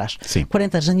assim atrás, Sim.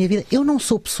 40 anos da minha vida, eu não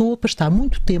sou pessoa para estar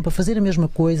muito tempo a fazer a mesma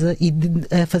coisa e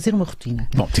a fazer uma rotina.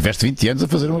 Bom, tiveste 20 anos a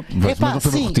fazer uma, mas não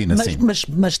foi uma rotina, sim.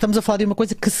 Mas estamos a falar de uma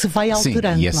coisa que se vai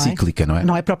alterando. Sim, e é cíclica, não é?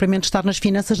 Não é propriamente estar nas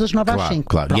finanças das 9 às 5.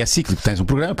 Claro, e é cíclico, tens um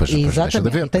programa, depois deixa de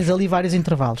haver. E tens ali vários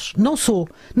intervalos. Não sou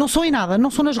em nada, não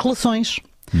sou nas relações.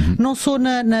 Não sou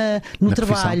no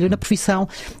trabalho, na profissão.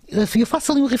 Eu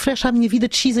faço ali um refresh à minha vida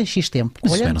de X em X tempo.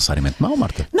 Isso não é necessariamente mau,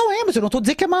 Marta. Não é, mas eu não estou a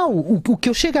dizer que é mau. O que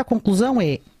eu chego à conclusão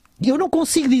é, eu não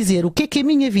consigo dizer o que é que a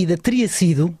minha vida teria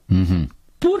sido,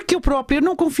 porque eu próprio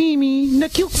não confio em mim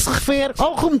naquilo que se refere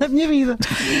ao rumo da minha vida.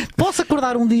 Posso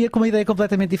acordar um dia com uma ideia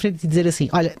completamente diferente e dizer assim,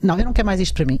 olha, não, eu não quero mais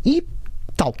isto para mim. E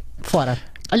tal, fora.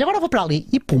 Olha, agora vou para ali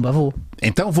e pumba, vou.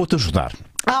 Então vou-te ajudar.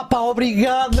 Ah pá,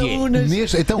 obrigado,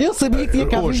 Unas. Então, eu sabia que tinha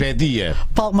cá hoje é dia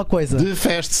uma coisa. de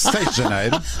festa, 6 de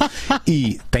janeiro,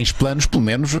 e tens planos, pelo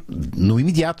menos, no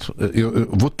imediato. Eu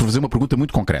vou-te fazer uma pergunta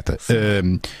muito concreta.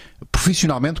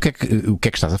 Profissionalmente, o que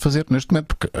é que estás a fazer neste momento?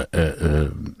 Porque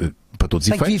para todos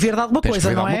os efeitos, tem que viver de alguma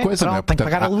coisa, não é? Pronto, tem que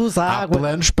pagar a luz, a água. Há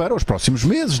planos para os próximos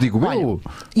meses, digo eu.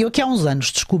 Eu aqui há uns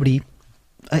anos descobri,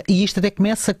 e isto até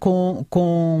começa com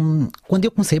quando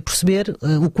eu comecei a perceber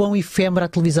o quão efêmera a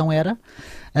televisão era,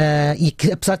 e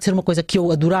que apesar de ser uma coisa que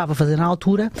eu adorava fazer na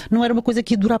altura, não era uma coisa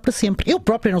que ia durar para sempre. Eu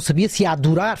própria não sabia se ia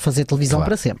adorar fazer televisão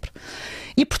para sempre.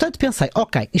 E portanto pensei,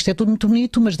 ok, isto é tudo muito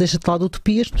bonito, mas deixa-te lá de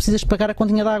utopias, precisas pagar a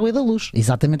continha da água e da luz.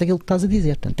 Exatamente aquilo que estás a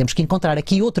dizer. Portanto, temos que encontrar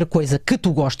aqui outra coisa que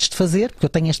tu gostes de fazer, porque eu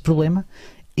tenho este problema.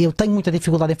 Eu tenho muita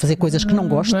dificuldade em fazer coisas que não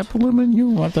gosto. Não é problema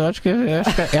nenhum. Acho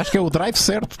que é o drive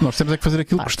certo. Nós temos é que fazer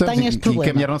aquilo que gostamos e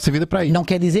caminhar a nossa vida para aí. Não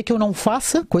quer dizer que eu não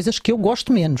faça coisas que eu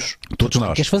gosto menos. Todos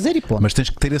nós. Queres fazer e ponto. Mas tens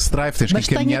que ter esse drive, tens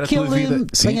que encaminhar a tua vida.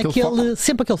 Sim,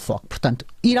 sempre aquele foco. Portanto,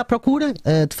 ir à procura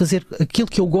de fazer aquilo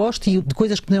que eu gosto e de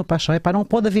coisas que me dão paixão. Não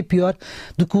pode haver pior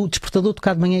do que o despertador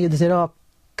tocar de manhã e dizer,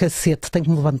 cacete, tenho que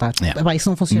me levantar. Isso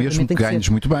não funciona. Mesmo que ganhes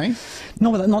muito bem.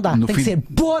 Não dá. Tem que ser,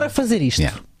 bora fazer isto.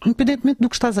 Independentemente do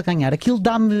que estás a ganhar. Aquilo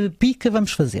dá-me pica,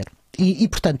 vamos fazer. E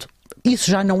portanto,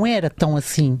 isso já não era tão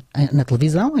assim na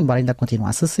televisão, embora ainda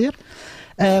continuasse a ser.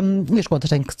 E as contas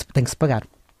têm que se pagar.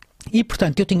 E,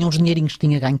 portanto, eu tinha uns dinheirinhos que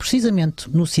tinha ganho precisamente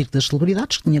no circo das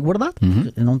celebridades, que tinha guardado.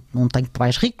 Eu não tenho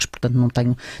pais ricos, portanto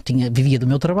vivia do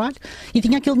meu trabalho, e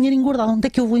tinha aquele dinheirinho guardado. Onde é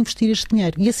que eu vou investir este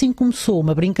dinheiro? E assim começou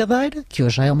uma brincadeira, que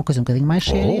hoje já é uma coisa um bocadinho mais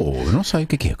séria. Eu não sei o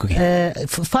que é.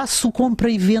 Faço compra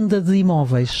e venda de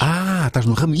imóveis. Estás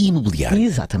no ramo imobiliário.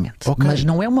 Exatamente. Okay. Mas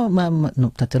não é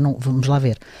portanto, vamos lá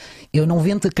ver. Eu não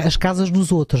vendo as casas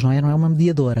dos outros, não é? Não é uma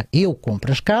mediadora. Eu compro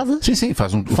as casas,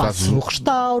 faço o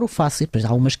restauro, depois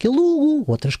há umas que alugo,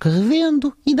 outras que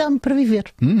revendo e dá-me para viver.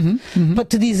 Para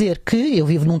te dizer que eu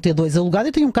vivo num T2 alugado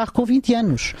e tenho um carro com 20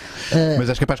 anos. Mas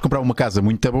és capaz de comprar uma casa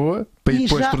muito boa para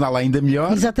depois torná-la ainda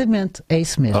melhor? Exatamente, é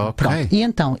isso mesmo. Okay. E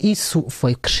então isso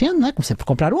foi crescendo, não é? Comecei por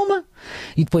comprar uma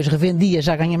e depois revendia,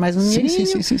 já ganhei mais um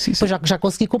dinheirinho. Sim. Depois já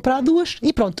consegui comprar duas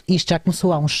e pronto. Isto já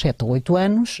começou há uns 7 ou 8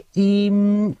 anos e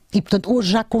portanto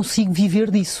hoje já consigo viver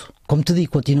disso. Como te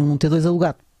digo, continuo num T2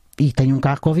 alugado e tenho um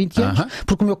carro com 20 anos,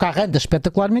 porque o meu carro anda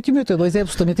espetacularmente e o meu T2 é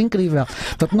absolutamente incrível.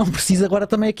 Portanto, não preciso agora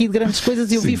também aqui de grandes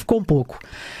coisas e eu vivo com pouco.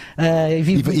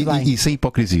 Vivo muito bem. E sem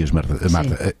hipocrisias,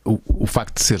 Marta, o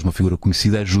facto de seres uma figura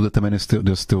conhecida ajuda também nesse teu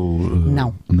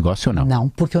negócio ou não? Não,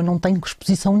 porque eu não tenho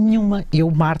exposição nenhuma.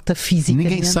 Eu, Marta, fisicamente...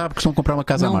 Ninguém sabe que estão a comprar uma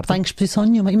casa à Marta. Não tenho exposição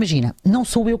nenhuma. Imagina, não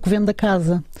sou eu que vendo a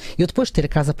casa. Eu depois de ter a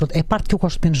casa pronta, é a parte que eu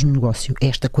gosto menos no negócio. É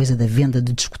esta coisa da venda,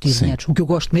 de discutir dinheiros. O que eu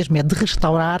gosto mesmo é de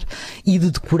restaurar e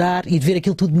de decorar e de ver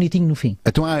aquilo tudo bonitinho no fim.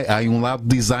 Então há um lado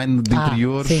de design de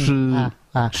interiores.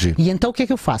 E então o que é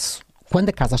que eu faço? Quando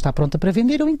a casa está pronta para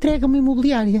vender, eu entrego uma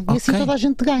imobiliária. E assim toda a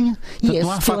gente ganha. Portanto,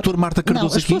 não há fator Marta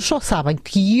Cardoso aqui? As pessoas só sabem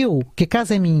que a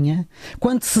casa é minha,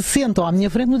 quando se sentam à minha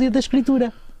frente no dia da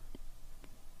escritura.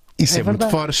 Isso é muito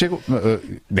fora.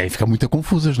 Devem ficar muito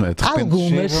confusas, não é? De repente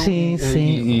algumas, sim.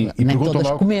 E nem todas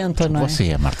logo, comentam, não é? Você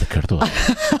é a Marta Cardoso.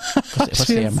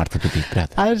 Você é a Marta do Big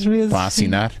Brother. Às vezes. Para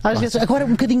assinar. Às vezes. Agora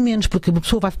um bocadinho menos, porque a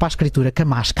pessoa vai para a escritura com a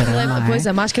máscara. Não é? Pois,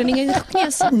 a máscara ninguém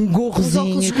reconhece. Um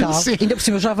gorrozinho e tal. Ainda por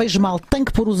cima eu já vejo mal, tenho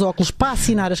que pôr os óculos para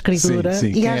assinar a escritura. Sim.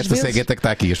 E quem é às esta vezes... cegueta que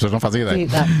está aqui? As pessoas não fazem ideia.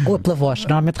 Ou pela voz,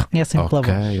 normalmente reconhecem pela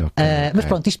voz. Mas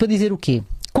pronto, isto para dizer o quê?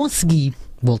 Consegui.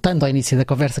 Voltando ao início da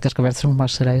conversa, que as conversas são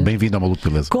mais sereias. Bem-vindo ao Maluco,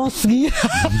 beleza?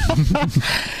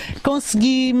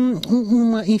 Consegui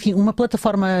uma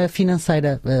plataforma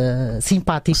financeira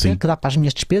simpática que dá para as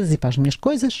minhas despesas e para as minhas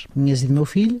coisas, minhas e do meu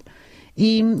filho,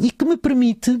 e que me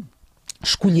permite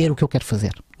escolher o que eu quero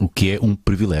fazer. O que é um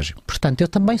privilégio. Portanto, eu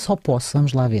também só posso,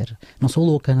 vamos lá ver, não sou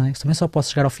louca, não é? Eu também só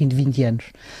posso chegar ao fim de 20 anos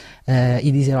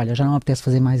e dizer, olha, já não me apetece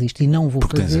fazer mais isto e não vou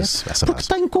fazer, porque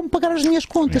tenho como pagar as minhas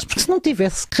contas, porque se não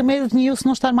tivesse, que remédio tinha eu se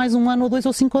não estar mais 1 ano ou 2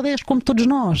 ou 5 ou 10, como todos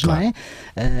nós, não é?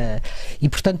 E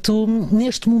portanto,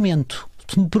 neste momento,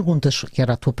 tu me perguntas, que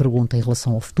era a tua pergunta em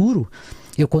relação ao futuro,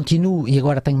 eu continuo, e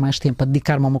agora tenho mais tempo, a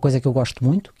dedicar-me a uma coisa que eu gosto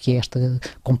muito, que é esta,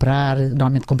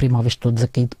 normalmente compro imóveis todos a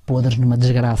cair de podres numa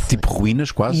desgraça. Tipo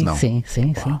ruínas quase, não?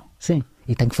 Sim.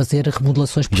 E tenho que fazer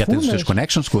remodelações profundas. Já tens os teus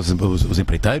connections com os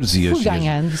empreiteiros e Fui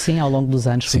ganhando, sim, ao longo dos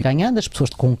anos. Fui ganhando, as pessoas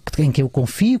em que eu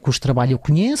confio, cujo trabalho eu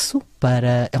conheço.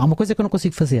 Há uma coisa que eu não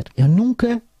consigo fazer. Eu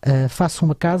nunca faço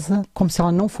uma casa como se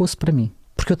ela não fosse para mim.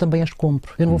 Porque eu também as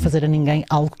compro. Eu não vou fazer a ninguém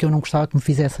algo que eu não gostava que me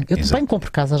fizessem. Eu também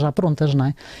compro casas já prontas, não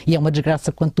é? E é uma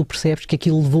desgraça quando tu percebes que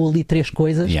aquilo levou ali 3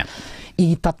 coisas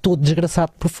e está todo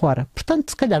desgraçado por fora. Portanto,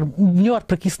 se calhar, o melhor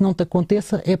para que isso não te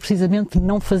aconteça é precisamente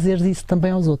não fazeres isso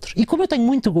também aos outros. E como eu tenho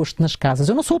muito gosto nas casas,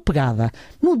 eu não sou apegada.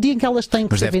 No dia em que elas têm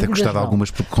que ser vendidas, mas deve ter custado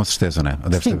algumas, com certeza, não é?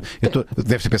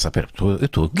 Deve ter pensado, eu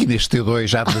estou aqui neste T2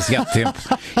 já há demasiado tempo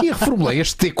e reformulei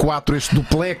este T4, este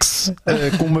duplex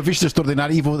com uma vista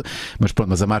extraordinária e vou... Mas pronto,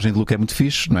 mas a margem de lucro é muito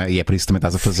fixe, não é? E é para isso que também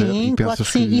estás a fazer. Sim, claro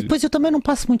que sim. E depois eu também não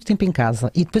passo muito tempo em casa.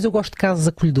 E depois eu gosto de casas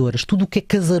acolhedoras. Tudo o que é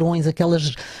casarões,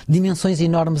 aquelas dimensões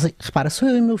enormes. Repara, sou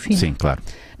eu e o meu filho. Sim, claro.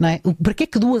 Não é? Para que é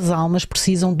que 2 almas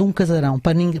precisam de um casarão?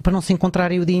 Para não se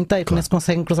encontrarem o dia inteiro, nem se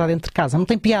conseguem cruzar dentro de casa. Não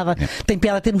tem piada. Tem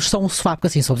piada termos só um sofá, porque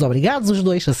assim somos obrigados os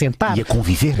dois a sentar. E a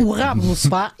conviver. O rabo no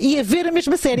sofá e a ver a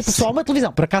mesma série. Porque só uma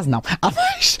televisão. Por acaso não.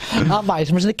 Há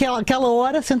mais. Mas naquela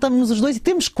hora sentamos-nos os dois e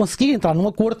temos que conseguir entrar num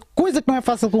acordo, coisa que não é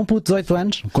fácil com um puto de 18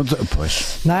 anos.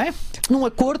 Pois. Não é? Num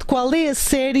acordo, qual é a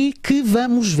série que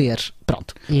vamos ver?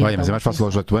 Pronto. Olha, mas é mais fácil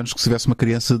aos 8 anos que se tivesse uma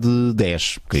criança de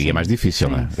 10, que aí é mais difícil,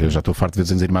 não é? Eu já estou farto de ver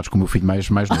desenhos animados com o meu filho mais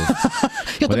novo.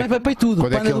 Eu também papei tudo.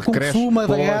 Quando é que ele Kung cresce? Fu,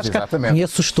 Madagascar,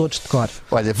 conheço-os todos de cor.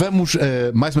 Olha, vamos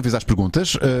mais uma vez às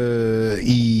perguntas.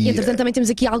 E entretanto também temos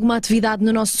aqui alguma atividade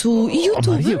no nosso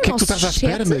YouTube. Maria, o que é que tu estás à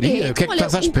espera, Maria? O que é que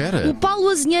estás à espera? O Paulo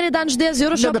Azinheira dá-nos 10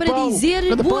 euros só para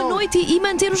dizer boa noite e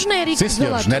manter o genérico. Sim,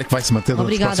 senhor, o genérico vai se manter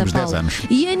durante os próximos 10 anos.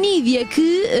 E a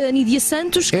Nídia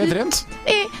Santos, que é aderente?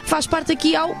 faz parte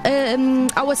aqui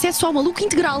ao acesso ao Maluco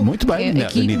Integral. Muito bem,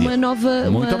 aqui Nídia. uma nova.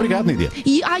 Muito obrigado, Nídia.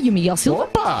 E o Miguel Silva.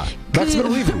 Opa! Vai receber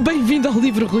o livro. Bem-vindo ao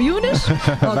livro Rui Unas.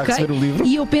 Vai receber o livro.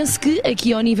 E eu penso que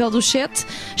aqui ao nível do chat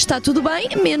está tudo bem,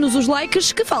 menos os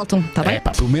likes que faltam. Está bem?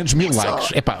 Pelo menos 1000 likes.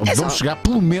 Vamos chegar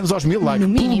pelo menos aos 1000 likes.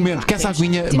 Pelo menos. Queres a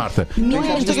aguinha, Marta? Não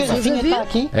é esta garrafinha está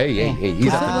aqui?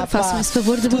 Exatamente. Façam esse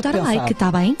favor de botar like, está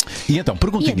bem? E então,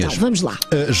 perguntinhas. Vamos lá.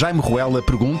 Jaime Ruela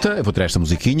pergunta, eu vou tirar esta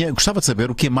musiquinha, gostava de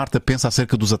saber o que a Marta pensa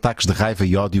acerca dos ataques de raiva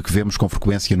e ódio que vemos com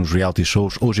frequência nos reality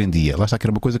shows hoje em dia. Lá está, que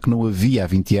era uma coisa que não havia há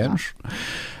 20 anos.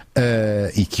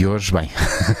 E que hoje, bem,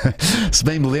 se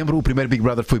bem me lembro, o primeiro Big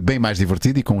Brother foi bem mais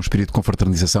divertido e com um espírito de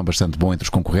confraternização bastante bom entre os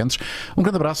concorrentes. Um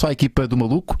grande abraço à equipa do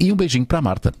Maluco e um beijinho para a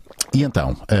Marta. E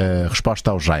então,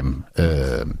 resposta ao Jaime.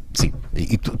 Sim,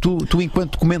 e tu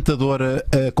enquanto comentadora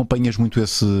acompanhas muito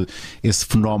esse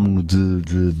fenómeno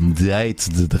de hate,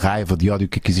 de raiva, de ódio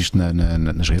que existe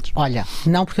nas redes? Olha,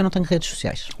 não, porque eu não tenho redes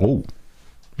sociais. Oh.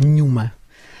 Nenhuma.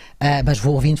 Mas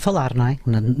vou ouvindo falar, não é?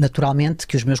 Naturalmente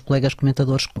que os meus colegas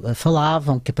comentadores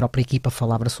falavam, que a própria equipa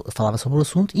falava sobre o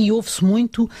assunto, e ouve-se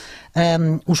muito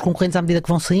os concorrentes à medida que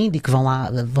vão saindo e que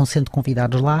vão sendo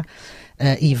convidados lá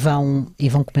e vão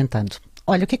comentando.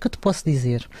 Olha, o que é que eu te posso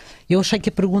dizer? Eu achei que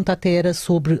a pergunta até era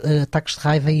sobre ataques de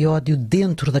raiva e ódio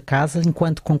dentro da casa,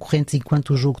 enquanto concorrentes,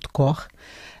 enquanto o jogo decorre.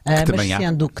 Mas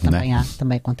sendo que também há,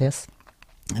 também acontece.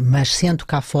 Mas sendo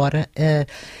cá fora,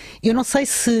 eu não sei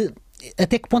se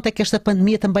até que ponto é que esta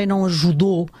pandemia também não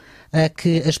ajudou a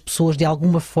que as pessoas de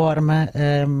alguma forma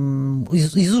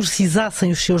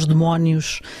exorcizassem os seus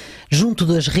demónios junto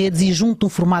das redes e junto de um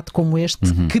formato como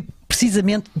este, que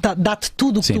precisamente dá-te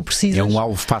tudo o que tu precisas. É um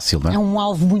alvo fácil, não é? É um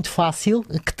alvo muito fácil,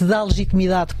 que te dá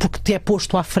legitimidade porque te é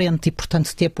posto à frente, e portanto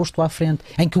se te é posto à frente,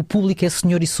 em que o público é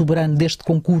senhor e soberano deste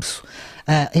concurso,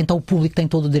 então o público tem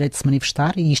todo o direito de se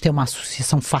manifestar, e isto é uma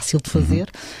associação fácil de fazer.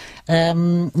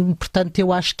 Portanto,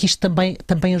 eu acho que isto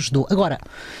também ajudou. Agora,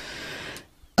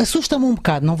 assusta-me um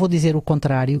bocado, não vou dizer o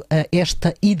contrário,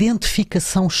 esta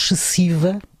identificação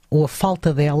excessiva, ou a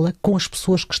falta dela, com as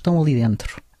pessoas que estão ali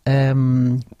dentro.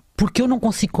 Porque eu não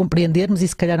consigo compreender, mas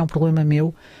isso se calhar é um problema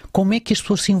meu, como é que as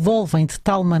pessoas se envolvem de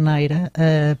tal maneira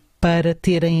para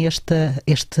terem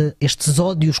estes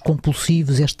ódios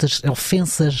compulsivos, estas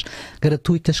ofensas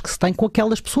gratuitas que se têm com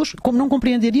aquelas pessoas, como não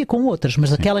compreenderia com outras,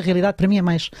 mas aquela realidade para mim é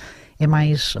mais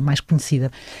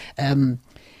conhecida.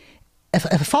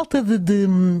 A falta de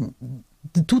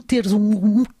tu teres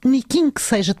um niquinho que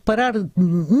seja de parar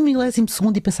um milésimo de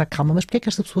segundo e pensar, calma, mas porquê é que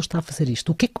esta pessoa está a fazer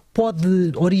isto? O que é que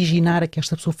pode originar a que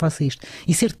esta pessoa faça isto?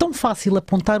 E ser tão fácil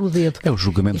apontar o dedo. É o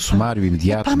julgamento sumário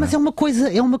imediato. Mas é uma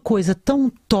coisa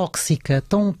tão tóxica,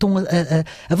 tão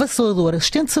avassaladora,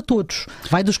 estende-se a todos.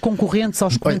 Vai dos concorrentes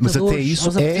aos comentadores, mas até isso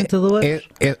aos apresentadores.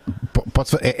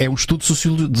 É um estudo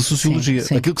de sociologia.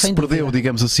 Sim, aquilo que se perdeu, dúvida,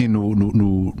 digamos assim,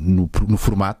 no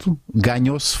formato,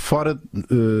 ganhou-se fora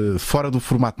do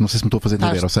formato. Não sei se me estou a fazer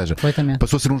entender. Ou seja,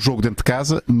 passou a ser um jogo dentro de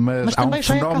casa, mas há um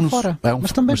fenómeno.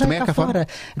 Mas também já é cá fora.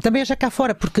 Também é já cá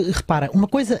fora, porque repara, uma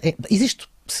coisa existe.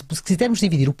 Se quisermos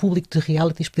dividir o público de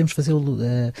realities, podemos fazê-lo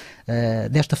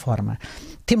desta forma.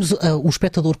 Temos o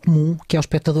espectador comum, que é o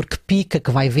espectador que pica,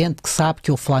 que vai vendo, que sabe, que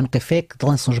ouve falar no café, que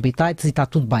lança uns bitites e está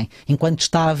tudo bem. Enquanto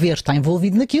está a ver, está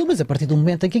envolvido naquilo, mas a partir do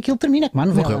momento em que aquilo termina, é como a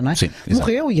novela, morreu, não é? Sim,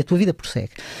 morreu e a tua vida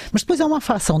prossegue. Mas depois há uma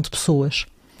facção de pessoas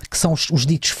que são os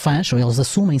ditos fãs, ou eles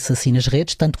assumem-se assim nas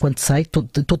redes, tanto quanto sei,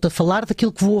 estou-te a falar daquilo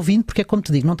que vou ouvindo, porque é como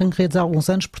te digo, não tenho redes há alguns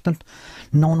anos, portanto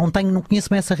não conheço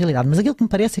bem essa realidade, mas aquilo que me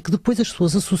parece é que depois as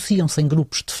pessoas associam-se em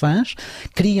grupos de fãs,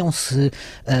 criam-se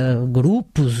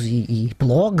grupos e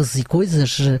blogs e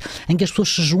coisas em que as pessoas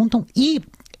se juntam e,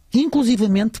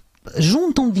 inclusivamente,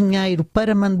 juntam dinheiro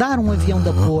para mandar um avião de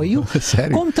apoio,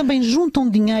 como também juntam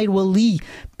dinheiro ali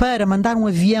para mandar um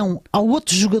avião ao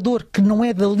outro jogador que não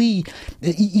é dali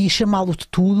e chamá-lo de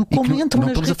tudo. Como entram não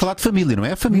estamos a falar de família, não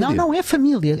é a família? Não é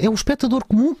família. É o espectador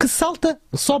comum que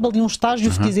sobe ali um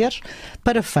estágio, se quiseres,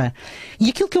 para fã. E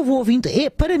aquilo que eu vou ouvindo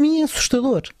para mim, é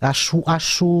assustador. Acho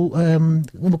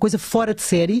uma coisa fora de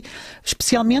série,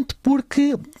 especialmente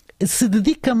porque se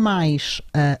dedica mais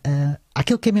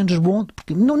àquilo que é menos bom,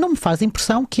 porque não me faz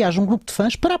impressão que haja um grupo de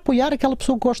fãs para apoiar aquela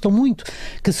pessoa que gostam muito,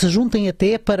 que se juntem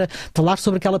até para falar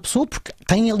sobre aquela pessoa, porque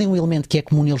tem ali um elemento que é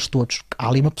comum neles todos. Há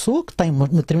ali uma pessoa que tem uma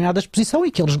determinada exposição e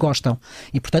que eles gostam.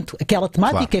 E, portanto, aquela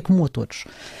temática é comum a todos.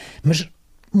 Mas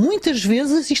muitas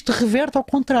vezes isto reverte ao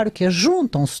contrário, que é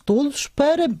juntam-se todos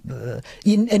para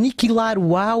aniquilar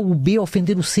o A, o B,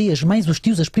 ofender o C, as mães, os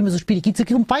tios, as primas, os periquitos,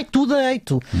 aquilo um pai tudo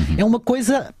deito. É uma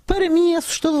coisa, para mim,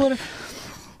 assustadora.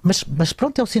 Mas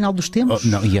pronto, é o sinal dos tempos.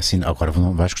 Não, e assim, agora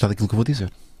não vais gostar daquilo que eu vou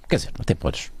dizer. Quer dizer, até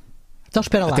podes. Então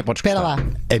espera lá.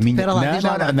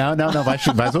 Não,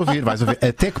 vais ouvir.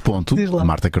 Até que ponto,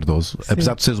 Marta Cardoso,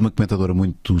 apesar de seres uma comentadora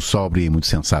muito sóbria e muito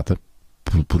sensata,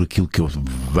 por aquilo que eu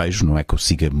vejo, não é que eu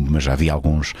siga, mas já vi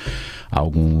alguns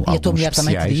a tua mulher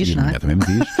também te diz, não é? A minha mulher também me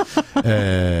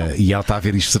diz. E ela está a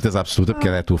ver isto de certeza absoluta, porque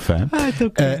ela é a tua fã.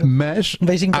 Mas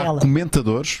há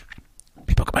comentadores,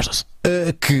 pipoca mais doce,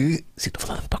 que estou a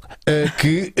falar de pipoca,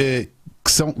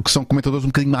 que são comentadores um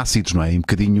bocadinho ácidos, não é? Um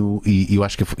bocadinho, e eu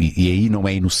acho que e aí não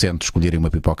é inocente escolherem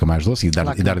uma pipoca mais doce e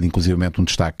dar-lhe inclusivamente um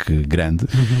destaque grande,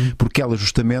 porque ela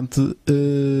justamente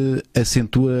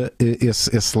acentua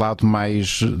esse lado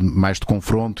mais de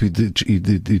confronto e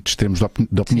de extremos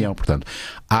de opinião. Portanto,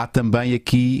 há também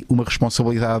aqui uma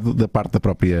responsabilidade da parte da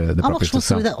própria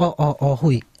estação.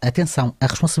 Rui, atenção, a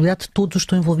responsabilidade de todos os que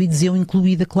estão envolvidos, eu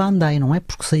incluída, que lá andei, não é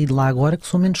porque saí de lá agora que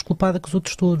sou menos culpada que os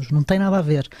outros todos, não tem nada a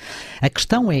ver. A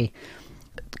questão é,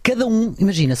 cada um,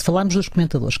 imagina, se falarmos dos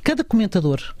comentadores, cada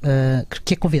comentador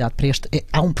que é convidado para este,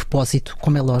 há um propósito,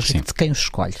 como é lógico, Sim. de quem os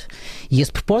escolhe. E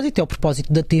esse propósito é o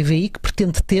propósito da TVI, que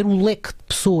pretende ter o leque de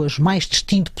pessoas mais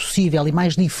distinto possível e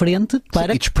mais diferente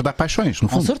para... E despertar paixões, no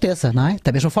Com fundo. certeza, não é?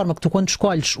 Da mesma forma que tu, quando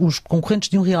escolhes os concorrentes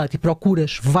de um reality,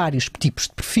 procuras vários tipos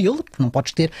de perfil, não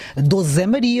podes ter 12 Zé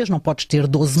Marias, não podes ter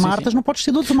 12 Martas, não podes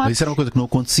ter 12 Mas Martas. isso era uma coisa que não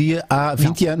acontecia há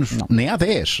 20 anos, nem há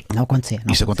 10. Não acontecia.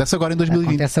 Não Isto acontece agora em 2020.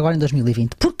 Acontece agora em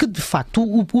 2020. Porque, de facto,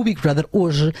 o Big Brother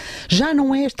hoje já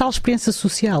não é tal experiência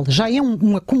social, já é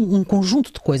um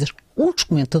conjunto de coisas. Os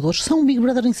comentadores são um Big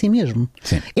Brother em si mesmo.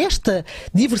 Sim. Esta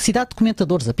diversidade de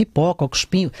comentadores, a pipoca, o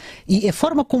crespinho, e a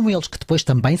forma como eles, que depois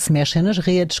também se mexem nas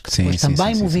redes, que depois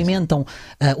também movimentam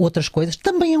outras coisas,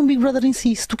 também é um Big Brother em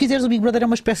si. Se tu quiseres, o Big Brother é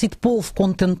uma espécie de polvo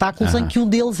com tentáculos em que um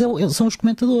deles são os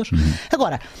comentadores.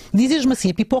 Agora, dizes-me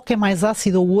assim, a pipoca é mais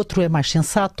ácida, ou o outro é mais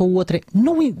sensato, ou o outro é...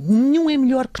 Nenhum é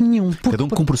melhor que nenhum. Cada um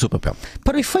cumpre o seu papel.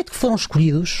 Para o efeito que foram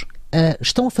escolhidos,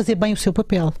 estão a fazer bem o seu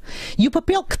papel. E o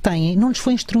papel que têm não lhes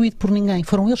foi instruído por ninguém.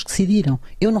 Foram eles que decidiram.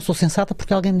 Eu não sou sensata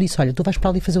porque alguém me disse, olha, tu vais para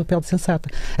ali fazer o papel de sensata.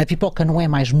 A pipoca não é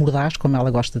mais mordaz, como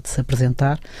ela gosta de se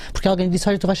apresentar, porque alguém me disse,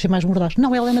 olha, tu vais ser mais mordaz.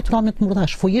 Não, ela é naturalmente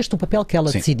mordaz. Foi este o papel que ela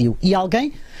decidiu. E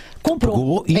alguém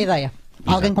comprou a ideia.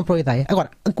 Alguém comprou a ideia.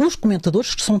 Agora, os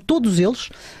comentadores são todos eles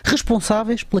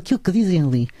responsáveis por aquilo que dizem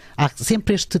ali. Há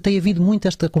sempre tem havido muito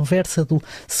esta conversa do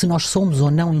se nós somos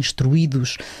ou não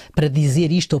instruídos para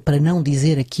dizer isto ou para não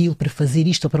dizer aquilo, para fazer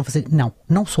isto ou para não fazer... Não,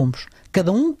 não somos. Cada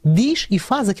um diz e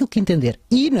faz aquilo que entender.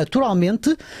 E,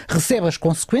 naturalmente, recebe as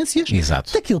consequências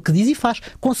daquilo que diz e faz.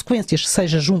 Consequências,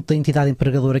 seja junto da entidade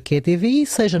empregadora que é a TVI,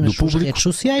 seja nas suas redes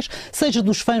sociais, seja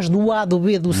dos fãs do A, do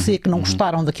B, do C que não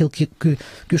gostaram daquilo que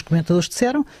os comentadores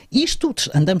disseram. Isto,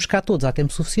 andamos cá todos há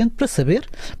tempo suficiente para saber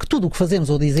que tudo o que fazemos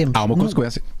ou dizemos... Há uma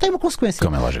consequência. Tem uma consequência.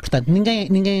 Como é lógico. Portanto, ninguém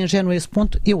é ingênuo a esse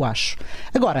ponto, eu acho.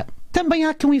 Agora, também há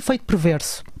aqui um efeito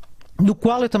perverso, do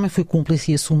qual eu também fui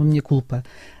cúmplice e assumo a minha culpa,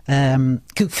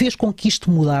 que fez com que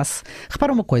isto mudasse.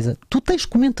 Repara uma coisa, tu tens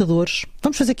comentadores,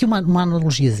 vamos fazer aqui uma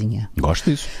analogiazinha. Gosto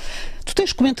disso. Tu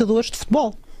tens comentadores de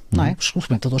futebol, não é? Os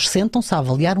comentadores sentam-se a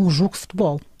avaliar um jogo de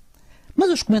futebol. Mas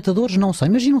os comentadores não são,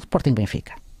 imagina um Sporting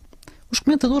Benfica. Os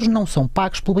comentadores não são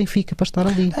pagos pelo Benfica para estar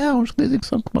ali. É, uns que dizem que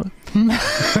são.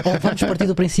 Ou vamos partir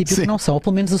do princípio que não são, ou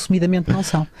pelo menos assumidamente não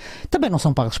são. Também não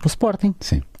são pagos pelo Sporting.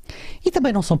 Sim. E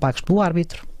também não são pagos pelo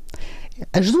árbitro.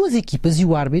 As duas equipas e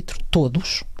o árbitro,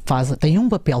 todos, têm um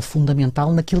papel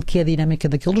fundamental naquilo que é a dinâmica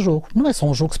daquele jogo. Não é só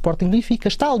um jogo Sporting-Benfica.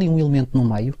 Está ali um elemento no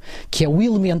meio, que é o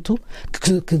elemento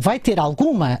que vai ter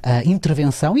alguma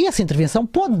intervenção, e essa intervenção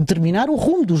pode determinar o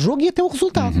rumo do jogo e até o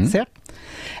resultado, certo?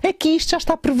 É que isto já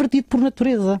está pervertido por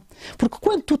natureza. Porque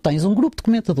quando tu tens um grupo de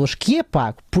comentadores que é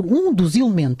pago por um dos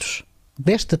elementos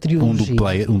desta trilogia...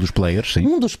 Um dos players, sim.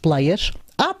 Um dos players...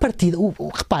 À partida,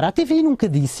 repara, a TVI nunca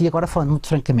disse, e agora falando muito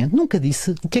francamente, nunca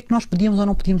disse o que é que nós podíamos ou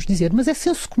não podíamos dizer, mas é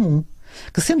senso comum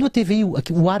que, sendo a TVI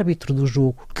o árbitro do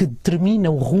jogo, que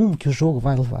determina o rumo que o jogo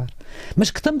vai levar,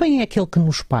 mas que também é aquele que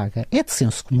nos paga, é de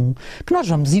senso comum que nós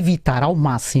vamos evitar ao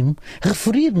máximo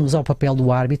referir-nos ao papel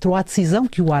do árbitro ou à decisão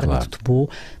que o árbitro tomou.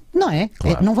 Não é?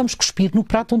 Claro. Não vamos cuspir no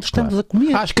prato onde estamos a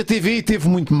comer. Acho que a TVI teve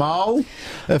muito mal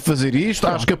a fazer isto,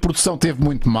 acho que a produção teve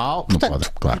muito mal. Portanto, não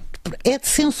pode, claro. É de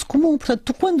senso comum. Portanto,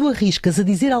 tu quando arriscas a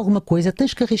dizer alguma coisa,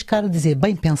 tens que arriscar a dizer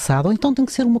bem pensado, ou então tem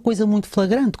que ser uma coisa muito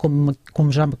flagrante,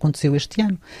 como já me aconteceu este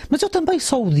ano. Mas eu também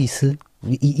só o disse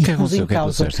e pus em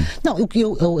causa. Não,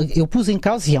 eu pus em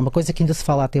causa, e é uma coisa que ainda se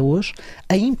fala até hoje,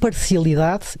 a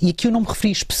imparcialidade, e aqui eu não me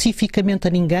referi especificamente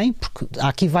a ninguém, porque há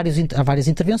aqui há várias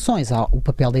intervenções. Há o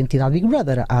papel da entidade Big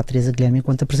Brother, há a Teresa Guilherme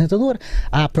enquanto apresentadora,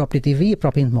 há a própria TVI, a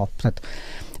própria Indemol. Portanto,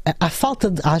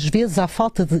 às vezes há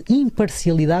falta de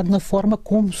imparcialidade na forma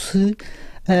como se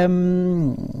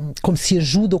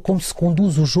ajuda ou como se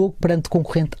conduz o jogo perante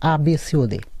concorrente A, B, C ou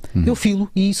D. Eu filo,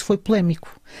 e isso foi polémico.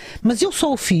 Mas eu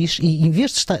só o fiz, e em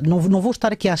vez de estar, não vou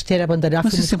estar aqui a hastear a bandeira.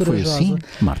 Mas isso sempre foi assim,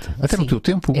 Marta, até no teu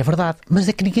tempo. É verdade, mas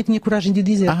é que ninguém tinha coragem de o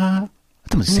dizer.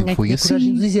 Mas sempre foi assim.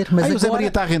 De dizer, mas agora... O Zé agora... Maria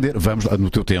está a render. Vamos lá, no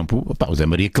teu tempo, o Zé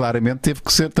Maria claramente teve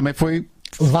que ser, também foi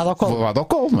levado ao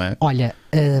colo, não é? Olha,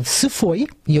 se foi,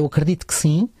 e eu acredito que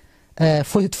sim,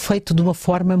 foi feito de uma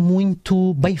forma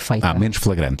muito bem feita. Menos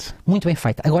flagrante. Muito bem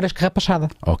feita. Agora é escarrapachada.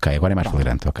 Ok, agora é mais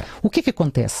flagrante. Okay. O que é que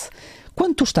acontece?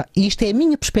 Quando tu estás, e isto é a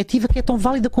minha perspectiva, que é tão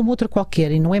válida como outra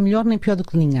qualquer, e não é melhor nem pior do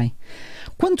que ninguém.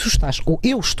 Quando tu estás, ou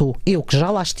eu que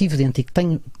já lá estive dentro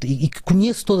e que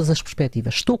conheço todas as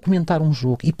perspectivas, estou a comentar um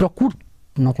jogo e procuro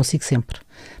não consigo sempre,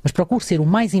 mas procuro ser o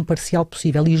mais imparcial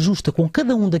possível e justa com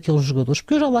cada um daqueles jogadores,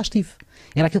 porque eu já lá estive.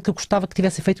 Era aquilo que eu gostava que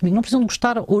tivessem feito comigo. Não precisam de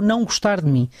gostar ou não gostar de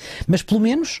mim, mas pelo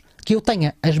menos que eu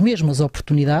tenha as mesmas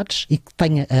oportunidades e que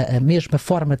tenha a mesma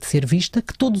forma de ser vista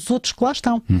que todos os outros que lá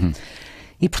estão.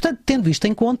 E, portanto, tendo isto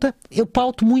em conta, eu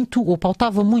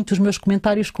pautava muito os meus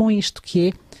comentários com isto, que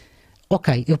é: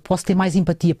 ok, eu posso ter mais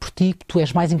empatia por ti, tu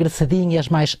és mais engraçadinho,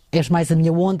 és mais a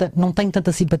minha onda, não tenho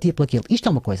tanta simpatia por aquilo. Isto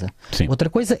é uma coisa. Sim. Outra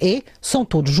coisa é, são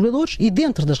todos jogadores e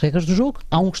dentro das regras do jogo,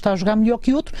 há um que está a jogar melhor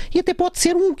que o outro e até pode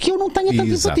ser um que eu não tenha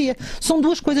tanta empatia. São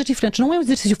duas coisas diferentes. Não é um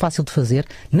exercício fácil de fazer,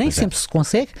 nem sempre se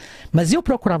consegue, mas eu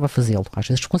procurava fazê-lo. Às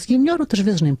vezes conseguia melhor, outras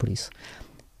vezes nem por isso.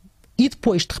 E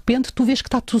depois, de repente, tu vês que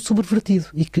está tudo subvertido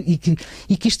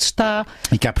e que isto está...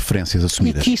 E que há preferências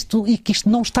assumidas. E que isto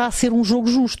não está a ser um jogo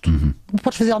justo.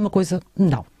 Podes fazer alguma coisa?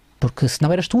 Não. Porque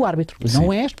senão eras tu o árbitro. Sim.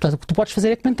 Não és. Portanto, o que tu podes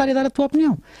fazer é comentar e dar a tua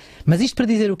opinião. Mas isto para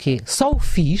dizer o quê? Só o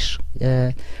fiz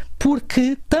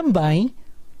porque também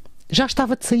já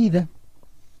estava de saída.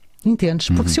 Entendes?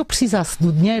 Porque se eu precisasse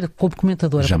do dinheiro como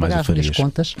comentadora para pagar as minhas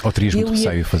contas, ou terias muito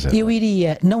receio a fazer. Eu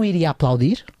não iria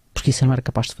aplaudir, porque isso eu não era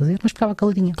capaz de fazer, mas ficava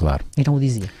caladinha. Claro. E não o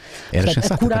dizia. Era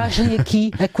portanto, a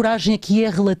coragem aqui é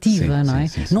relativa, não é?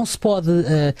 Sim. Não se pode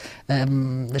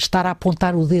estar a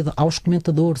apontar o dedo aos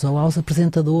comentadores ou aos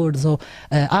apresentadores ou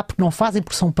porque não fazem,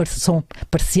 porque são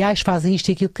parciais, fazem isto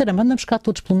e aquilo. Caramba, andamos cá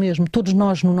todos pelo mesmo. Todos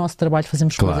nós no nosso trabalho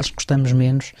fazemos coisas que gostamos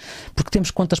menos porque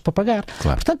temos contas para pagar.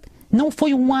 Claro. Portanto, não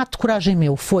foi um ato de coragem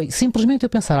meu, foi simplesmente eu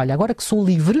pensar, olha, agora que sou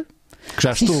livre, que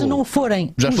já estou, se não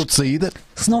forem estou de saída,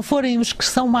 se não forem os que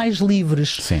são mais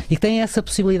livres e que têm essa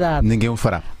possibilidade, ninguém o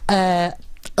fará. A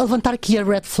levantar aqui a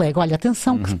red flag, olha,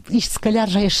 atenção, que isto se calhar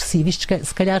já é excessivo, isto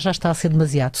se calhar já está a ser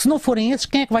demasiado. Se não forem esses,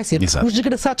 quem é que vai ser? Exato. Os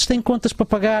desgraçados têm contas para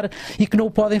pagar e que não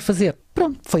o podem fazer.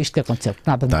 Pronto, foi isto que aconteceu.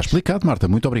 Nada mais. Está explicado, Marta,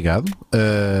 muito obrigado.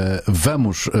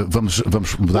 Vamos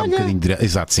mudar um bocadinho de direção.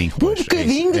 Exato, sim. Um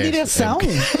bocadinho de direção.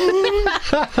 Tudo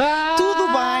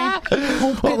bem.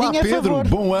 Um bocadinho. Olá, Pedro. A favor.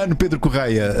 Bom ano, Pedro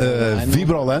Correia.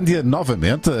 Vibrolândia,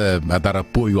 novamente, a dar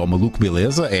apoio ao Maluco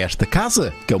Beleza, a esta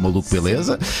casa, que é o Maluco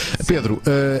Beleza. Pedro,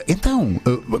 então,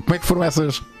 como é que foram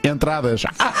essas entradas?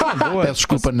 Peço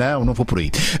desculpa, não vou por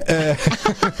aí.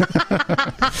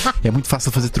 É muito fácil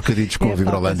fazer trocadilhos com a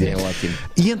Vibrolândia. É ótimo.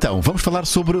 E então, vamos falar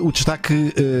sobre o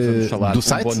destaque do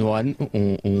site? Um bom ano,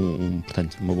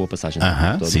 portanto, uma boa passagem.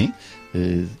 Sim.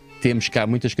 Temos cá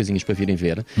muitas coisinhas para virem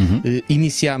ver.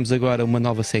 Iniciámos agora uma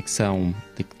nova secção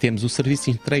de que temos o serviço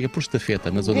de entrega por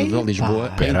estafeta na zona de Lisboa.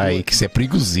 Espera aí, que isso é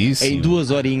perigosíssimo. Em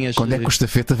 2 horinhas. Quando é que o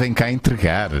estafeta vem cá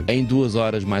entregar? Em 2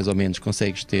 horas, mais ou menos,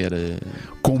 consegues ter...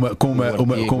 Com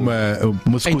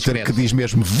uma scooter que diz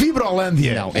mesmo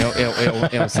Vibrolândia. Não,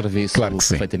 é um serviço claro que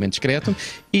perfeitamente discreto.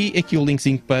 E aqui o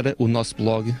linkzinho para o nosso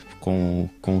blog com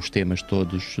os temas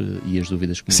todos e as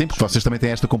dúvidas comuns. Sempre, vocês também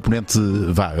têm esta componente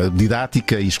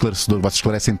didática e esclarecedora. Vocês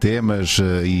esclarecem temas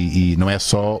e não é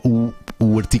só o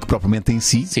artigo propriamente em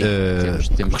si. Sim,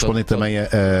 temos respondem também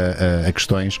a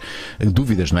questões,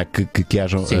 dúvidas, não é? Que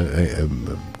hajam,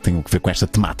 tenham a ver com esta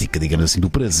temática, digamos assim, do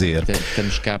prazer.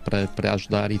 Estamos cá para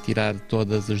ajudar e tirar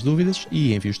todas as dúvidas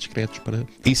e envios discretos para...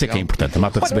 Isso é que é importante, a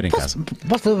Marta receber em casa.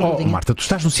 Posso fazer uma perguntinha? Marta, tu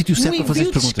estás no sítio certo para fazer as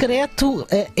perguntas. Discreto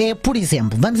é, por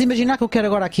exemplo, vamos imaginar que eu quero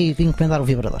agora aqui encomendar o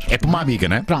vibrador. É para uma amiga,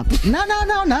 não é? Pronto.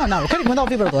 Não, eu quero encomendar o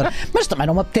vibrador. Mas também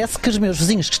não me apetece que os meus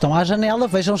vizinhos que estão à janela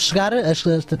vejam chegar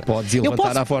Podes ir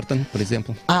levantar à Vorten, por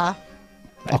exemplo.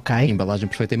 Ok. Embalagem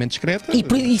perfeitamente discreta. E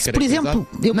por exemplo,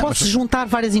 eu posso juntar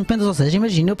várias encomendas, ou seja,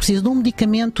 imagina, eu preciso de um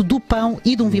medicamento, do pão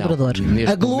e de um vibrador.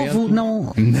 A Glovo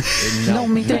não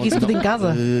me entrega isso tudo em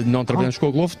casa? Não trabalhamos com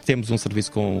a Glovo, temos um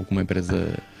serviço com uma empresa...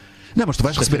 Não, mas tu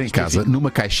vais receber em casa numa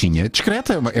caixinha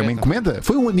discreta, é uma encomenda.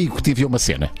 Foi um amigo que te enviou uma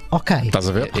cena. Ok. Estás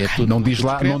a ver? Tudo não diz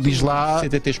lá.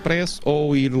 CTT Expresso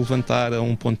ou ir levantar a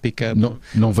um ponto de pick-up.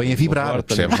 Não vem a vibrar,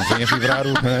 percebes? Não vem a vibrar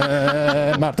o.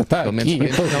 Marta, está aqui,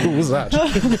 para usar.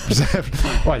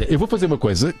 Olha, eu vou fazer uma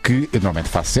coisa que eu normalmente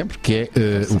faço sempre, que é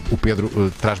o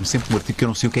Pedro traz-me sempre um artigo que eu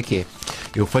não sei o que é.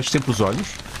 Eu fecho sempre os olhos.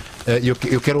 Eu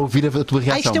quero ouvir a tua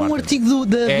reação. Isto é um Marta. artigo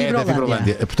da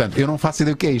Vibrolândia. Portanto, eu não faço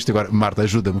ideia do que é isto. Agora, Marta,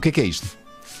 ajuda-me. O que é isto?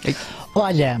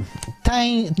 Olha,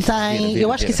 tem.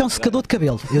 Eu acho que isso é um secador de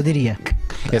cabelo, eu diria.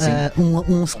 É assim?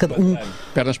 Um secador.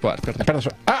 Pernas para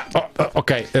ar.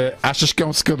 Ok. Achas que é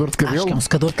um secador de cabelo? Acho que é um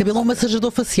secador de cabelo ou um massageador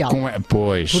facial.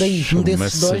 Pois. Por aí, um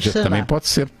desses dois. Também pode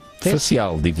ser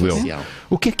facial, digo eu. Facial.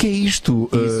 O que é isto?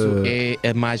 Isso é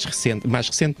a mais recente. Mais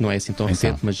recente não é assim tão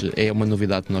recente, mas é uma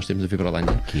novidade que nós temos na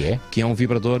Vibrolândia. Que é um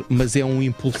vibrador, mas é um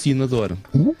impulsionador.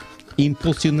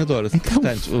 Impulsionador. Então.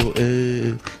 Portanto,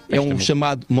 é um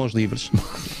chamado mãos livres.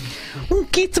 Um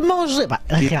kit de mãos livres.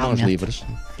 Kit de mãos livres.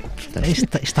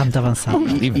 Isto está muito avançado.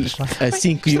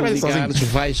 Assim que o Isto vai ligares,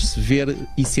 vais ver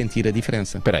e sentir a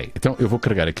diferença. Espera aí, então eu vou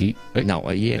carregar aqui. Não,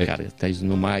 aí é, cara, tens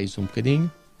no mais um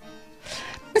bocadinho.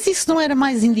 Mas isso não era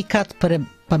mais indicado para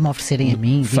me oferecerem a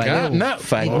mim?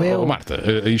 Não, Marta,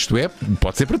 isto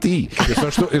pode ser para ti.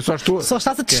 Eu só estou. Só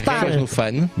estás a testar. Carregas no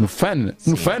fan. No fan?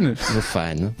 No fan? No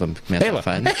fan. Vamos começar no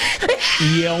fan.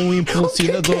 E é um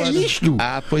impulsionador. O que é isto?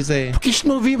 Pois é. Porque isto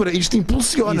não vibra, isto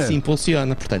impulsiona. Isso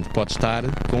impulsiona. Portanto, pode estar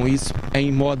com isso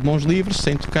em modo mãos livres,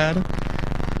 sem tocar.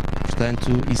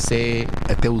 Portanto, isso é...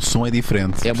 Até o som é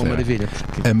diferente. É uma maravilha.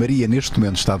 Porque... A Maria, neste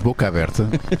momento, está de boca aberta.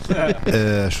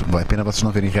 É pena vocês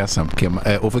não verem reação, porque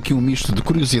houve aqui um misto de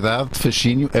curiosidade, de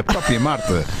fascínio. A própria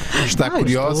Marta está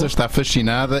curiosa, está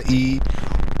fascinada e...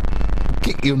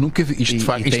 Eu nunca vi isto.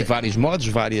 Tem vários modos,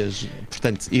 várias...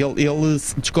 Portanto, ele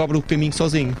descobre o caminho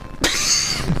sozinho.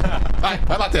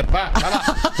 Vai lá ter, vai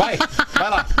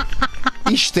lá.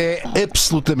 Isto é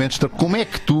absolutamente... Como é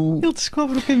que tu... Ele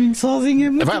descobre o caminho sozinho, é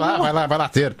muito vai lá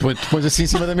ter. Tu pões assim em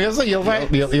cima da mesa e ele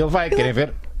vai, querem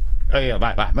ver? Vai,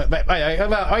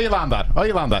 olha lá andar.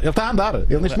 Ele está a andar,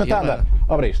 ele neste momento está a andar.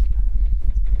 Olha isto.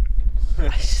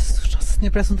 Ai, Jesus, Nossa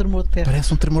Senhora, parece um tremor de terra.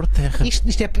 Parece um tremor de terra.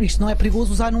 Isto não é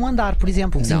perigoso usar num andar, por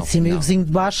exemplo. O vizinho de cima e o vizinho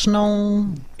de baixo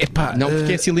não... Não,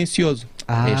 porque é silencioso.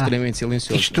 É extremamente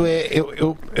silencioso. Isto é...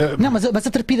 Não, mas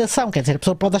a trepidação, quer dizer, a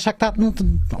pessoa pode achar que está num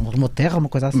tremor de terra, uma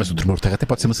coisa assim. Mas o tremor de terra até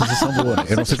pode ser uma sensação boa. Né?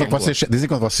 Eu não sei o que é que vocês dizem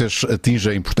quando vocês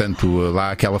atingem, portanto,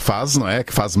 lá aquela fase, não é?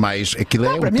 Que fase mais... Aquilo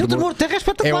é para mim o tremor de terra é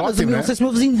espetacular, mas não sei se o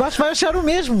meu vizinho de baixo vai achar o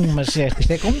mesmo, mas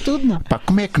isto é como tudo, não?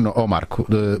 Como é que...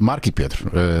 Marco e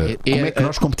Pedro, como é que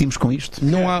nós competimos com isto?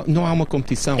 Não há uma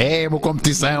competição. É uma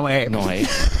competição, é. Não é?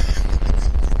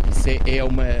 É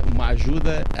uma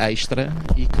ajuda extra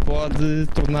e que pode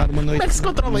tornar uma noite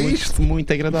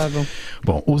muito agradável.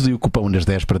 Bom, usem o cupom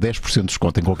NAS10 para 10% de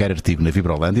desconto em qualquer artigo na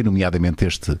Vibrolândia, nomeadamente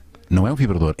este. Não é um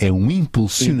vibrador, é um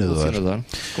impulsionador.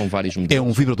 Com vários modelos. É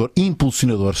um vibrador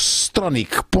impulsionador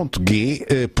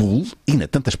Stronic.g Pool. Ainda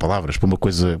tantas palavras para uma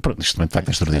coisa. Pronto, isto de facto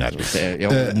é extraordinário.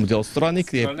 É um modelo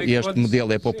Stronic e este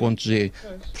modelo é para o ponto G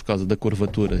por causa da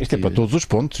curvatura. Isto é para todos os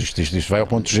pontos. Isto vai ao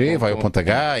ponto G, vai ao ponto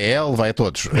H, L, vai a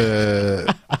todos.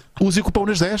 Use o cupom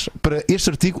NAS10 para este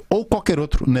artigo ou qualquer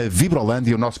outro na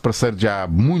Vibrolândia, o nosso parceiro de há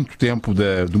muito tempo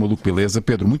do Maluco Beleza.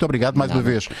 Pedro, muito obrigado mais uma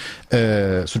vez.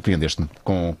 Surpreendeste-me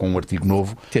com um artigo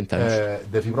novo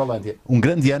da Vibrolândia. Um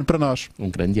grande ano para nós.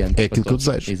 Um grande ano. É aquilo que eu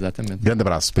desejo. Exatamente. Grande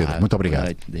abraço, Pedro. Muito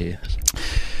obrigado.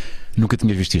 Nunca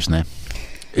tinha visto isto, não é?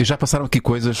 Já passaram aqui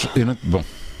coisas. Bom,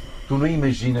 tu não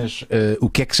imaginas o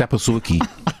que é que já passou aqui.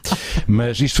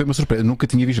 Mas isto foi uma surpresa. Nunca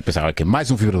tinha visto. Eu pensava que é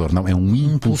mais um vibrador. Não, é um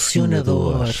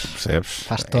impulsionador. Percebes?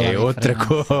 É outra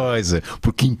coisa.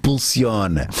 Porque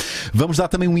impulsiona. Vamos dar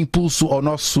também um impulso ao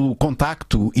nosso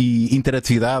contacto e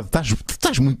interatividade.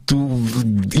 Estás muito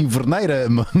inverneira,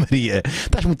 Maria.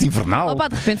 Estás muito invernal.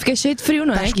 De repente fiquei cheio de frio,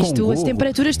 não é? Que as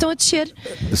temperaturas estão a descer.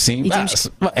 Sim.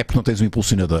 É porque não tens um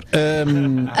impulsionador.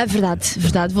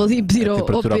 Verdade. Vou ali pedir ao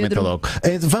Pedro. Logo.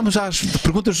 Vamos às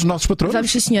perguntas dos nossos patrões.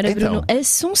 Vamos, senhora. Bruno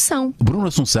Assunção. Bruno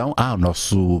Assunção, o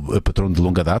nosso patrão de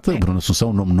longa data. Bruno Assunção,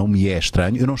 o nome não me é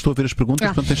estranho. Eu não estou a ver as perguntas,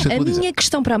 portanto tens de ser A minha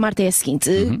questão para a Marta é a seguinte: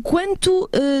 quanto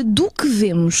do que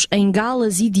vemos em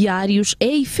galas e diários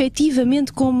é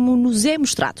efetivamente como nos é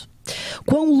mostrado?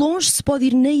 Quão longe se pode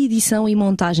ir na edição e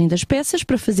montagem das peças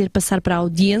para fazer passar para a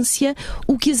audiência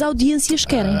o que as audiências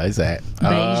querem? Pois é.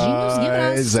 Beijinhos e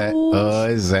abraços.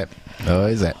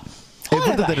 Pois é. A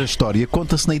verdadeira história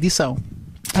conta-se na edição.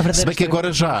 Se bem que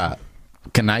agora já há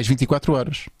canais 24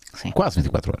 horas. Sim. Quase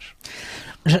 24 horas.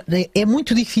 É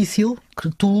muito difícil que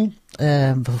tu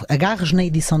agarres na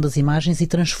edição das imagens e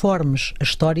transformes a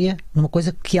história numa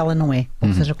coisa que ela não é,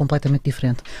 ou seja, completamente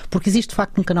diferente. Porque existe de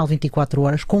facto um canal 24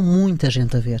 horas com muita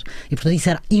gente a ver. E portanto isso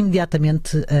era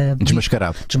imediatamente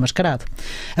desmascarado.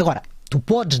 Agora, tu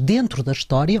podes, dentro da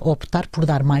história, optar por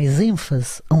dar mais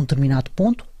ênfase a um determinado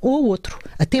ponto ou a outro.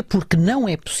 Até porque não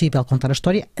é possível contar a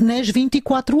história nas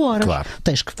 24 horas. Claro.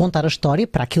 Tens que contar a história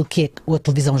para aquilo que é a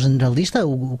televisão generalista,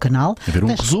 o canal. Haver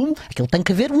um resumo. Aquilo tem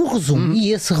que haver um resumo.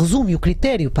 E esse resumo e o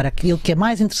critério para aquilo que é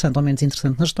mais interessante ou menos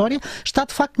interessante na história está,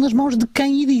 de facto, nas mãos de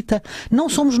quem edita. Não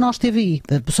somos nós TVI.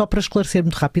 Só para esclarecer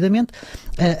muito rapidamente,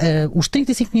 os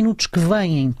 35 minutos que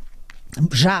vêm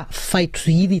já feitos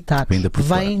e editados,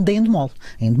 vem da Endemol.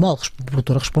 A Endemol,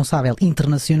 produtora responsável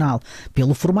internacional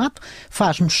pelo formato,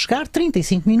 faz-nos chegar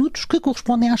 35 minutos que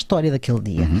correspondem à história daquele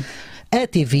dia. A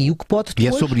TVI, o que pode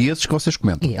depois... E é sobre esses que vocês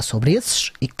comentam? E é sobre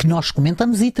esses e que nós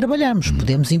comentamos e trabalhamos.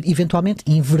 Podemos eventualmente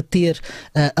inverter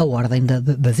a ordem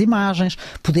das imagens,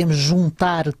 podemos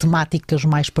juntar temáticas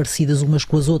mais parecidas umas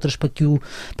com as outras para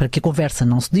que a conversa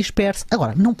não se disperse.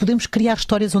 Agora, não podemos criar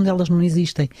histórias onde elas não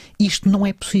existem. Isto não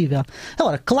é possível.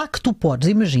 Agora, claro que tu podes,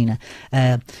 imagina,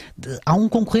 há um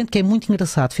concorrente que é muito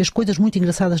engraçado, fez coisas muito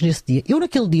engraçadas nesse dia. Eu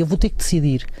naquele dia vou ter que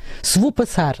decidir se vou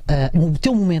passar o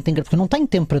teu momento engraçado, porque eu não tenho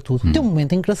tempo para tudo, um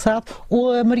momento engraçado,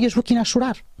 ou a Maria Joaquina a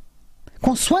chorar.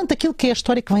 Consoante aquilo que é a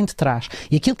história que vem de trás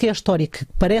e aquilo que é a história que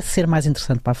parece ser mais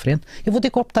interessante para a frente, eu vou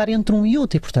ter que optar entre um e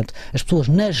outro. E, portanto, as pessoas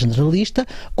na generalista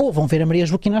ou vão ver a Maria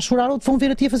Joaquina a chorar ou vão ver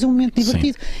a ti a fazer um momento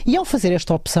divertido. E ao fazer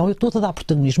esta opção, eu estou a dar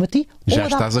protagonismo a ti. Já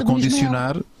estás a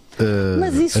condicionar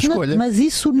a escolha. Mas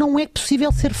isso não é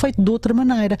possível ser feito de outra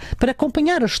maneira. Para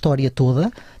acompanhar a história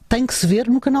toda, tem que se ver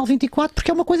no canal 24,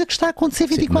 porque é uma coisa que está a acontecer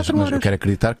 24 horas. Mas eu quero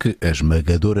acreditar que a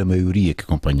esmagadora maioria que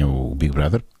acompanha o Big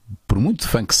Brother, por muito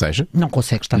fã que seja, não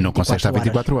consegue estar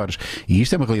 24 horas. E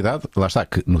isto é uma realidade, lá está,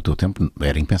 que no teu tempo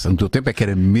era impensável. No teu tempo é que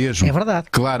era mesmo. É verdade.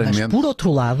 Claramente. Mas por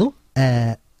outro lado,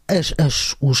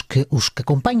 os que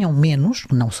acompanham menos,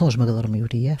 não são a esmagadora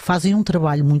maioria, fazem um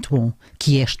trabalho muito bom,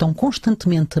 que é, estão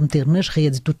constantemente a meter nas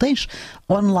redes, e tu tens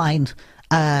online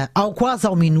quase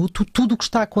ao minuto tudo o que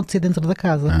está a acontecer dentro da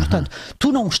casa. Portanto,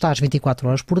 tu não estás 24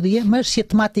 horas por dia, mas se a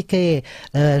temática é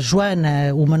a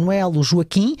Joana, o Manuel, o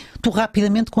Joaquim, tu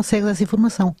rapidamente consegues essa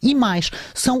informação. E mais,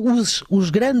 são os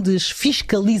grandes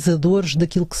fiscalizadores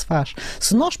daquilo que se faz.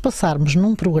 Se nós passarmos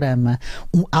num programa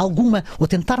ou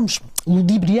tentarmos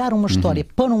ludibriar uma história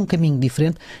para um caminho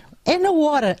diferente, é na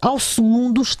hora, ao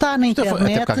segundo, está na internet.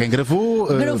 Até porque alguém gravou,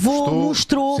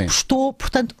 mostrou, postou,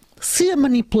 portanto. Se a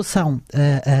manipulação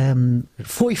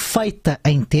foi feita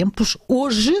em tempos,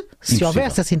 hoje, se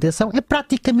houvesse essa intenção, é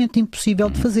praticamente impossível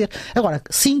de fazer. Agora,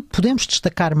 sim, podemos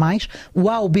destacar mais o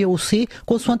A, o B ou o C,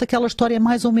 consoante aquela história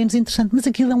mais ou menos interessante. Mas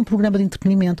aquilo é um programa de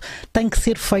entretenimento. Tem que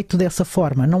ser feito dessa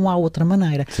forma. Não há outra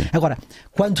maneira. Sim. Agora,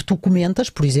 quando tu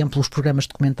comentas, por exemplo, os programas de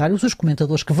comentários, os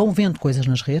comentadores que vão vendo coisas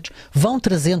nas redes, vão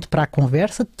trazendo para a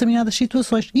conversa determinadas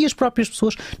situações. E as próprias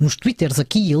pessoas, nos twitters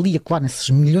aqui e ali, claro, nesses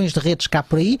milhões de redes cá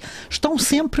por aí, estão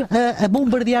sempre a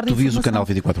bombardear de informação. Tu vias o canal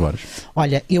 24 horas?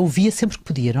 Olha, eu via sempre que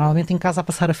podia. Normalmente em casa a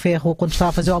passar a ferro ou quando estava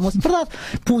a fazer o almoço. Verdade,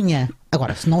 punha.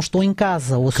 Agora, se não estou em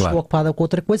casa ou se estou ocupada com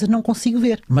outra coisa, não consigo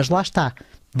ver. Mas lá está.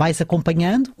 Vais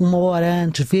acompanhando, uma hora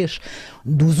antes, vês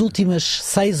das últimas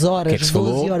 6 horas,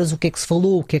 12 horas, o que é que se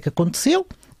falou, o que é que aconteceu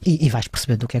e vais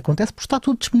percebendo o que acontece, porque está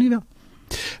tudo disponível.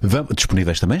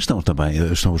 Disponíveis também estão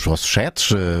os vossos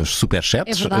chats, os super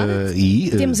chats.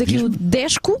 Temos aqui o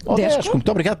Desco. Desco, muito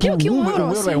obrigado por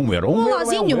 €1. É €1. Um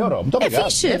olazinho. Muito obrigado. É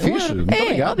fixe. Muito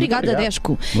obrigado. Obrigada,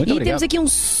 Desco. E temos aqui um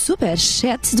super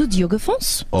chat do Diogo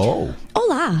Afonso.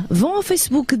 Olá, vão ao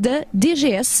Facebook da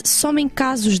DGS, somem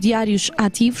casos diários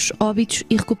ativos, óbitos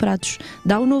e recuperados.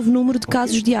 Dá um novo número de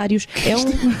casos diários. É um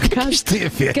caso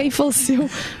de quem faleceu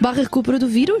 / recupera do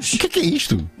vírus. O que é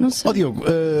isto? Não sei. Diogo,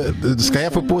 se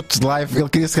calhar foi para outro live, ele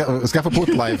queria se calhar foi para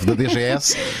outro live da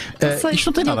DGS. Isto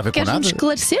não tem nada a ver com nada. Queres-me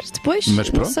esclarecer depois? Mas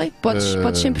pronto. Não sei,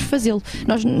 podes sempre fazê-lo.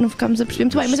 Nós não ficámos a perceber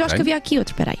muito bem, mas eu acho que havia aqui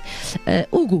outro. Espera aí.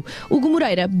 Hugo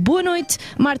Moreira, boa noite.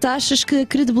 Marta, achas que a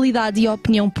credibilidade e a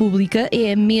opinião pública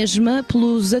é a mesma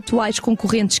pelos atuais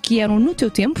concorrentes que eram no teu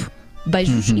tempo?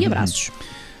 Beijos e abraços.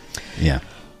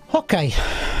 Ok.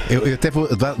 Eu até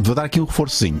vou dar aqui um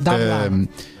reforçozinho.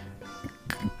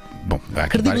 Bom,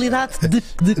 credibilidade de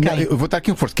quem? Não, eu vou dar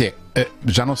aqui um reforço que é,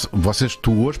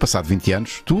 tu hoje, passado 20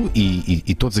 anos, tu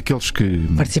e todos aqueles que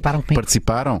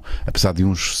participaram, apesar de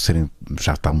uns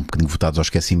já estão um bocadinho votados ao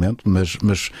esquecimento,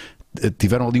 mas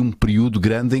tiveram ali um período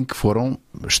grande em que foram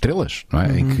estrelas, não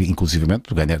é? Em que,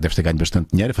 inclusivamente, deves ter ganho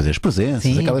bastante dinheiro a fazer as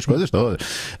presenças, aquelas coisas todas.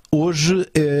 Hoje,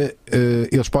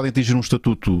 eles podem atingir um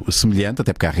estatuto semelhante,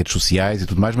 até porque há redes sociais e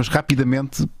tudo mais, mas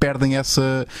rapidamente perdem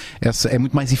essa é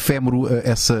muito mais efêmero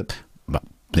essa,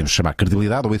 podemos chamar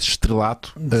credibilidade ou esse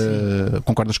estrelato.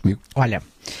 Concordas comigo? Olha,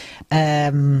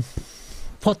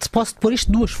 posso pôr isto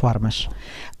de duas formas.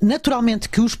 Naturalmente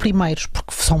que os primeiros,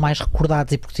 porque são mais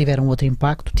recordados e porque tiveram outro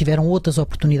impacto, tiveram outras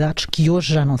oportunidades que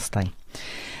hoje já não se têm.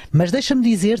 Mas deixa-me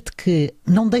dizer-te que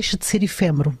não deixa de ser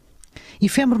efêmero.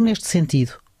 Efêmero neste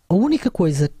sentido. A única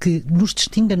coisa que nos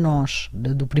distingue a nós,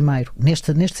 do primeiro,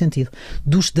 neste sentido,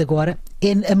 dos de agora,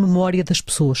 é a memória das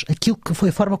pessoas. Aquilo que foi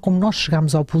a forma como nós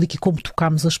chegámos ao público e como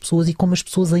tocámos as pessoas e como as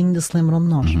pessoas ainda se lembram de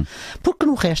nós. Porque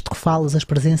no resto que falas, as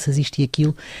presenças, isto e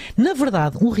aquilo, na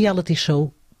verdade, um reality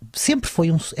show sempre foi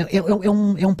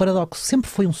é um paradoxo, sempre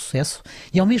foi um sucesso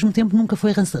e ao mesmo tempo nunca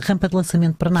foi rampa de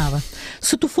lançamento para nada.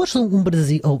 Se tu fores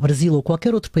ao Brasil ou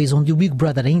qualquer outro país onde o Big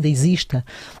Brother ainda exista,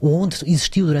 ou onde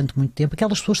existiu durante muito tempo,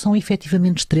 aquelas pessoas são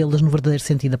efetivamente estrelas no verdadeiro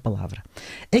sentido da palavra.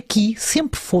 Aqui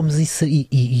sempre fomos,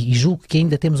 e julgo que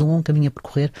ainda temos um longo caminho a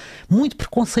percorrer, muito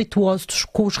preconceituosos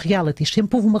com os realities.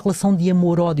 Sempre houve uma relação de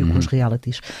amor-ódio com os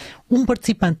realities. Um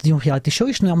participante de um reality show,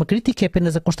 isto não é uma crítica, é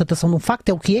apenas a constatação de um facto,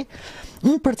 é o que é.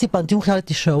 Um participante de um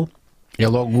reality show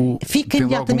fica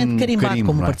imediatamente carimbado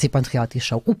como um participante de reality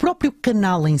show. O próprio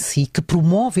canal em si, que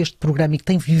promove este programa e que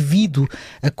tem vivido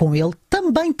com ele,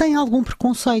 também tem algum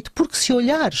preconceito, porque se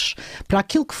olhares para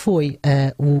aquilo que foi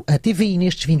a TVI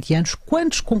nestes 20 anos,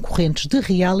 quantos concorrentes de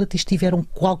realities tiveram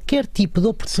qualquer tipo de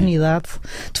oportunidade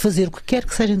de fazer o que quer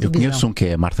que seja em televisão? Eu conheço um que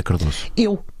é a Marta Cardoso.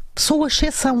 Eu sou a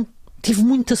exceção. Tive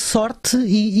muita sorte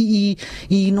e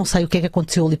não sei o que é que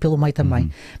aconteceu ali pelo meio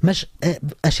também. Mas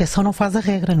a exceção não faz a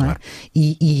regra, não é? Claro.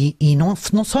 E não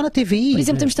só na TVI. Por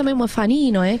exemplo, temos também uma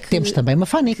Fanny, não é? Temos também uma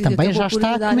Fanny, que também já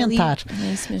está a comentar.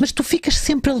 Mas tu ficas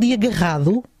sempre ali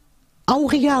agarrado ao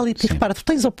reality. Sim. Repara, tu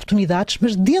tens oportunidades,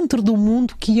 mas dentro do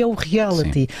mundo que é o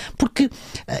reality. Sim. Porque,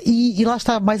 e lá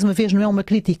está, mais uma vez, não é uma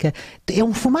crítica, é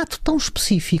um formato tão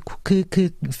específico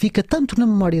que fica tanto na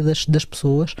memória das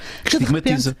pessoas que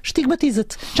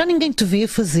estigmatiza-te. Já ninguém te vê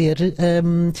fazer,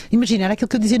 imagina, era aquilo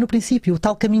que eu dizia no princípio, o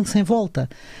tal caminho sem volta.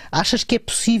 Achas que é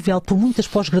possível, por muitas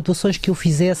pós-graduações que eu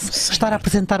fizesse, estar a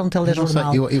apresentar um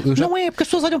telejornal? Não é, porque as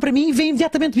pessoas olham para mim e veem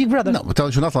imediatamente Big Brother. Não, o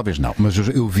telejornal talvez não, mas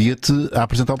eu via-te a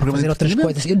apresentar o programa outras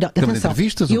coisas.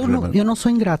 Eu não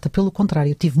sou ingrata, pelo contrário,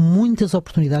 eu tive muitas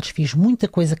oportunidades, fiz muita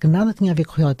coisa que nada tinha a ver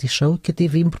com o reality show que a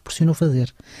TV me proporcionou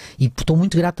fazer. E estou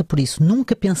muito grata por isso.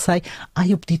 Nunca pensei,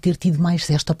 eu podia ter tido mais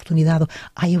esta oportunidade,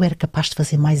 eu era capaz de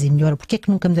fazer mais e melhor, porque é que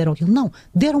nunca me deram aquilo? Não,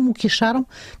 deram-me o que acharam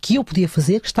que eu podia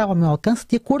fazer, que estava ao meu alcance,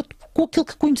 de acordo com aquilo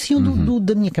que conheciam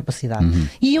da minha capacidade.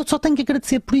 E eu só tenho que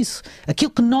agradecer por isso.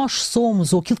 Aquilo que nós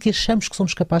somos, ou aquilo que achamos que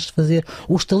somos capazes de fazer,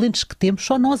 ou os talentos que temos,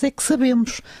 só nós é que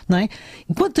sabemos, não é?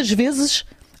 E quantas vezes,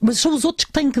 mas são os outros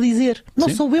que têm que dizer, não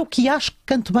Sim. sou eu que acho que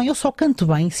canto bem, eu só canto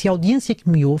bem se a audiência que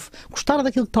me ouve gostar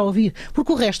daquilo que está a ouvir,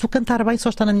 porque o resto, o cantar bem só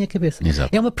está na minha cabeça. Exato.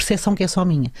 É uma percepção que é só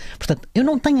minha. Portanto, eu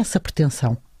não tenho essa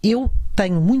pretensão. Eu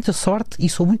tenho muita sorte e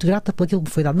sou muito grata por aquilo que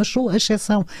me foi dado, mas sou a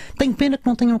exceção. Tenho pena que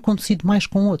não tenham acontecido mais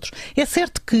com outros. É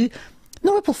certo que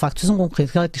não é pelo facto de seres um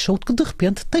concorrente de reality show que de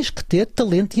repente tens que ter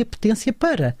talento e apetência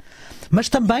para. Mas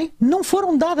também não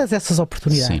foram dadas essas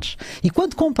oportunidades. Sim. E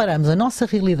quando comparamos a nossa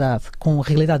realidade com a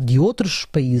realidade de outros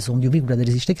países onde o Big Brother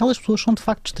existe, aquelas pessoas são de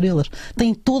facto estrelas.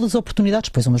 Têm todas as oportunidades,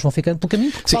 depois umas vão ficando pelo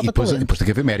caminho porque falta talento. Depois tem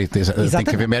que haver mérito. Tem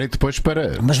que haver mérito depois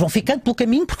para... Mas vão ficando pelo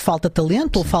caminho porque falta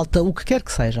talento ou falta o que quer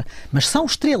que seja. Mas são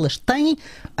estrelas. Têm...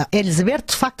 É-lhes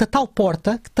aberto de facto a tal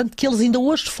porta, que tanto que eles ainda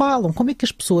hoje falam. Como é que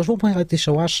as pessoas vão para um reality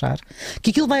show a achar que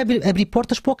aquilo vai abrir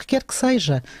portas para o que quer que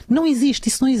seja? Não existe.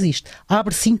 Isso não existe.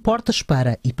 Abre sim portas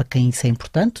para, e para quem isso é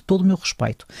importante, todo o meu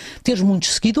respeito. Teres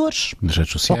muitos seguidores nas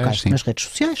redes sociais, nas redes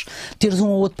sociais, teres um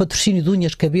ou outro patrocínio de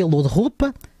unhas, cabelo ou de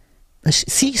roupa.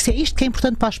 Se é isto que é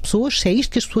importante para as pessoas, se é isto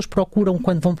que as pessoas procuram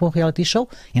quando vão para um reality show,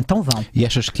 então vão. E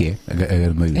achas que é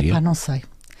a maioria? Não sei.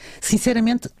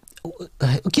 Sinceramente,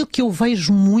 aquilo que eu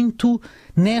vejo muito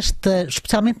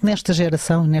especialmente nesta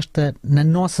geração, na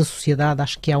nossa sociedade,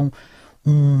 acho que há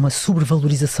uma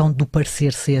sobrevalorização do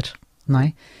parecer ser, não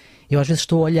é? Eu às vezes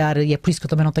estou a olhar, e é por isso que eu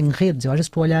também não tenho redes, eu às vezes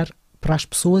estou a olhar para as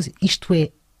pessoas, isto é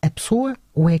a pessoa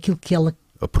ou é aquilo que ela...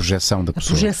 A projeção da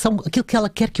pessoa. A projeção, aquilo que ela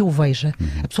quer que eu veja.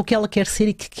 A pessoa que ela quer ser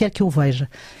e que quer que eu veja.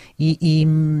 E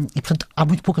portanto, há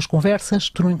muito poucas conversas,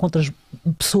 tu não encontras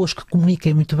pessoas que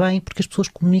comuniquem muito bem, porque as pessoas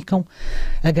comunicam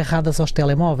agarradas aos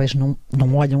telemóveis, não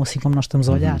olham assim como nós estamos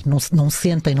a olhar, não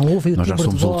sentem, não ouvem o timbre de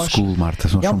voz. Nós já somos old school, Marta.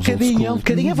 É um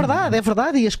bocadinho, é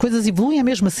verdade, e as coisas evoluem é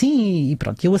mesmo assim, e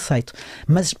pronto, eu aceito.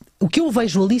 Mas o que eu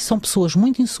vejo ali são pessoas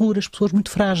muito inseguras, pessoas muito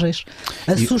frágeis.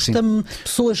 Assusta-me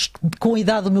pessoas com a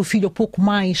idade do meu filho ou pouco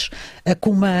mais,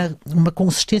 com uma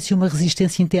consistência e uma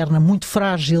resistência interna muito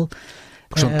frágil.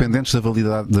 Porque são dependentes da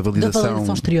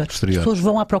validação exterior. As pessoas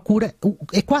vão à procura.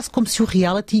 É quase como se o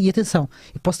reality, e atenção,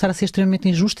 eu posso estar a ser extremamente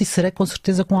injusto e serei com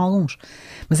certeza com alguns,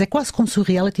 mas é quase como se o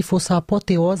reality fosse a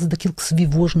apoteose daquilo que se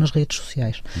vive hoje nas redes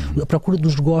sociais. A procura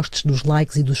dos gostos, dos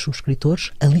likes e dos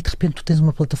subscritores. Ali de repente tu tens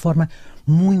uma plataforma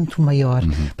muito maior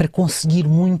para conseguir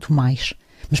muito mais.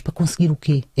 Mas para conseguir o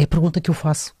quê? É a pergunta que eu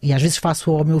faço. E às vezes faço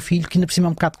ao meu filho, que ainda por cima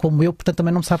é um bocado como eu, portanto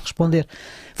também não me sabe responder.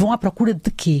 Vão à procura de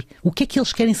quê? O que é que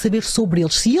eles querem saber sobre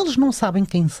eles? Se eles não sabem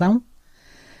quem são,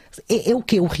 é o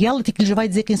quê? O reality que lhes vai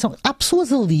dizer quem são. Há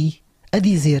pessoas ali, a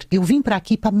dizer: eu vim para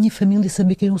aqui para a minha família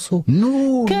saber quem eu sou.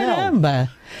 Caramba!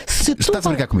 Se tu estás a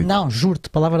brincar comigo? Não, juro-te,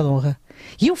 palavra de honra.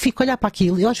 E eu fico a olhar para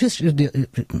aquilo e às vezes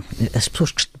as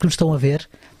pessoas que me estão a ver,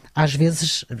 às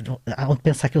vezes há de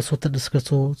pensar que eu sou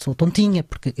tontinha,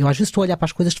 porque eu às vezes estou a olhar para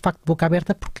as coisas de facto de boca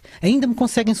aberta, porque ainda me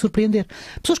conseguem surpreender.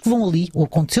 Pessoas que vão ali, ou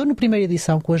aconteceu na primeira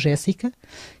edição com a Jéssica,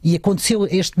 e aconteceu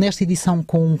nesta edição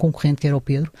com um concorrente que era o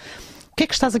Pedro. O que é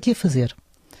que estás aqui a fazer?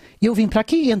 Eu vim para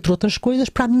aqui, entre outras coisas,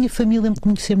 para a minha família me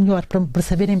conhecer melhor, para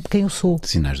saberem quem eu sou.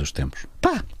 Sinais dos tempos.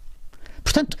 Pá!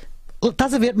 Portanto,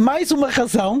 estás a ver, mais uma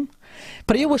razão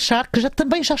para eu achar que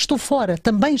também já estou fora,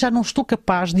 também já não estou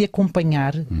capaz de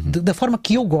acompanhar da forma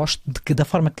que eu gosto, da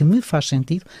forma que me faz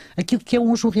sentido, aquilo que é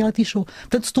hoje o reality show.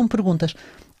 Portanto, se tu me perguntas,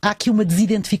 há aqui uma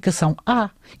desidentificação?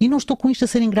 E não estou com isto a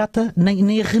ser ingrata,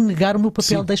 nem a renegar o meu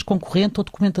papel de ex-concorrente ou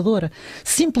de comentadora.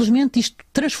 Simplesmente isto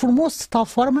transformou-se de tal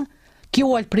forma que eu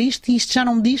olho para isto e isto já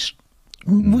não me diz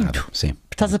muito. Nada. Sim.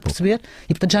 Estás a perceber?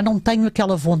 E portanto já não tenho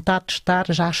aquela vontade de estar,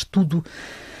 já acho tudo.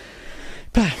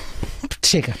 Pá,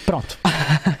 chega, pronto.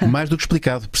 Mais do que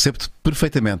explicado, percebo-te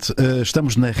perfeitamente.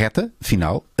 Estamos na reta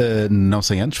final. Não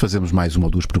sem antes, fazemos mais uma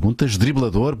ou duas perguntas.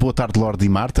 Driblador, boa tarde, Lorde e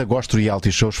Marta. Gosto de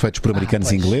reality shows feitos por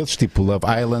americanos e ingleses, tipo Love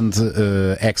Island,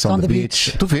 Ex on the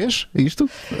Beach. Tu vês isto?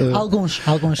 Alguns.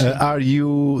 Are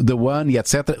You the One e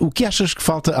etc. O que achas que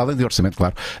falta, além de orçamento,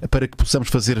 claro, para que possamos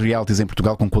fazer realities em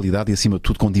Portugal com qualidade e, acima de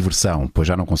tudo, com diversão? Pois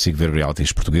já não consigo ver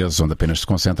realities portugueses onde apenas se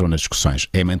concentram nas discussões.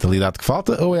 É a mentalidade que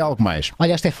falta ou é algo mais?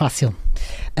 Olha, esta é fácil.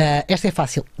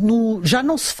 Já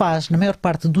não se faz, na maior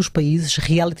parte dos países,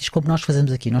 realities como nós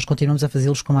fazemos aqui. Nós continuamos a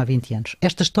fazê-los como há 20 anos.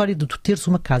 Esta história de tu teres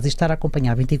uma casa e estar a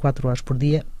acompanhar 24 horas por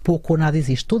dia, pouco ou nada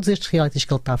existe. Todos estes realities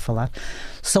que ele está a falar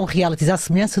são realities à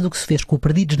semelhança do que se fez com o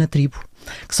Perdidos na Tribo,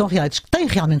 que são realities que têm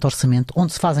realmente orçamento,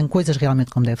 onde se fazem coisas realmente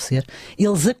como deve ser.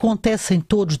 Eles acontecem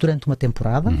todos durante uma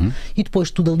temporada e depois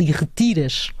tu dali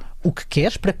retiras o que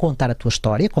queres para contar a tua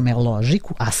história, como é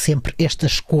lógico. Há sempre esta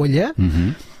escolha.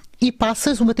 E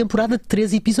passas uma temporada de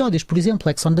 13 episódios, por exemplo,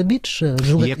 Ex on the Beach.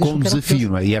 E é com um desafio,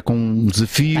 não é? E é com um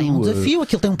desafio. Tem um desafio,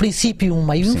 aquilo tem um princípio, um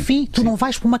meio e um fim. Tu não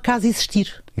vais para uma casa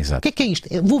existir. Exato. O que é isto?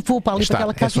 Eu vou para ali para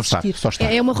aquela casa existir. Só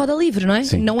estar. É uma roda livre, não é?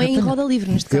 Sim. Não é em roda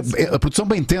livre neste caso. A produção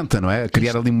bem tenta, não é?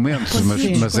 Criar ali momentos,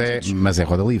 mas é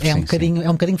roda livre. É um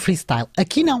bocadinho freestyle.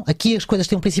 Aqui não. Aqui as coisas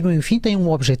têm um princípio e um fim, têm um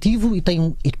objetivo e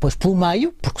depois pelo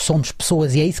meio, porque somos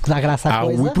pessoas e é isso que dá graça à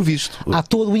coisa. Há o imprevisto. Há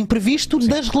todo o imprevisto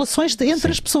das relações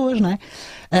entre as pessoas, não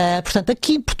é? Portanto,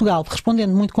 aqui em Portugal,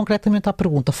 respondendo muito concretamente à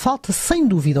pergunta, falta sem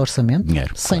dúvida orçamento,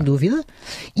 dinheiro, sem dúvida,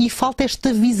 e falta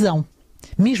esta visão.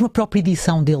 Mesmo a própria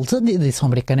edição deles, a edição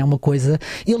americana é uma coisa,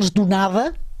 eles do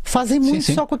nada fazem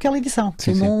muito só com aquela edição.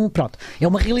 Pronto. É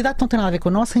uma realidade que não tem nada a ver com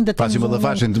a nossa. Ainda fazem uma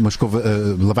lavagem de uma escova,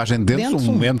 lavagem de dentro, um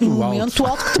momento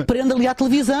alto que te prende ali à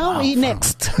televisão e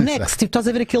next. Tipo, estás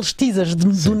a ver aqueles teasers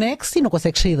do next e não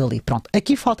consegues sair dali. Pronto.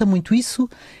 Aqui falta muito isso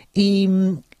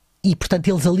e portanto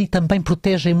eles ali também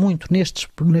protegem muito nestes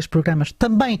programas.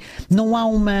 Também não há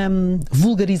uma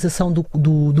vulgarização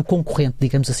do concorrente,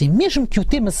 digamos assim. Mesmo que o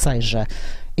tema seja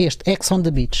este, Ex on the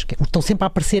Beach, que estão sempre a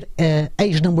aparecer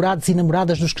ex-namorados e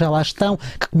namoradas dos que já lá estão,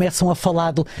 que começam a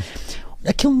falar do...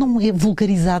 Aquilo não é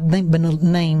vulgarizado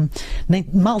nem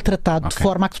maltratado de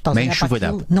forma a que tu estás a olhar para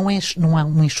aquilo. Não há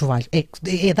um enxovalho.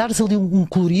 É dar-lhes ali um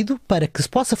colorido para que se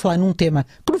possa falar num tema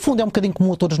que no fundo é um bocadinho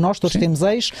comum a todos nós, todos temos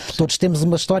ex, todos temos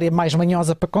uma história mais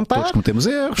manhosa para contar. Todos cometemos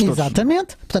erros.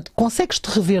 Exatamente. Portanto, consegues-te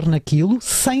rever naquilo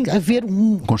sem haver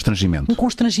um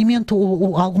constrangimento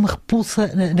ou alguma repulsa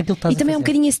naquilo que estás a fazer. E também é um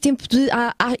bocadinho esse tempo de...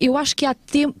 eu acho que há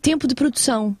tempo de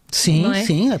produção. Sim, não é?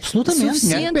 Sim, absolutamente.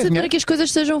 Suficiente para que as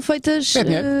coisas sejam feitas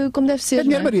como deve ser. É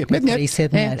dinheiro, Maria. É dinheiro. Isso é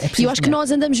dinheiro. E eu acho que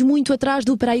nós andamos muito atrás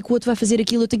do peraí que o outro vai fazer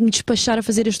aquilo, eu tenho que me despachar a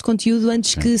fazer este conteúdo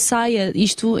antes que saia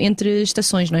isto entre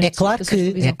estações, não é?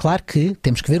 É claro que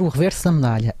temos que ver o reverso da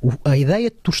medalha. A ideia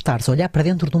de tu estares a olhar para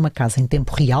dentro de uma casa em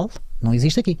tempo real não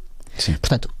existe aqui. Sim.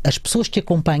 Portanto, as pessoas que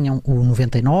acompanham o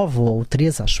 99 ou o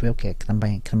 13, acho eu que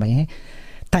também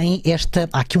é,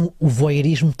 há aqui o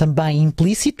voyeurismo também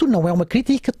implícito, não é uma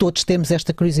crítica, todos temos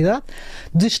esta curiosidade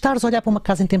de estares a olhar para uma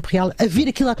casa em tempo real, a ver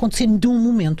aquilo a acontecer de um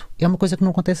momento. É uma coisa que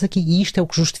não acontece aqui e isto é o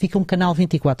que justifica um canal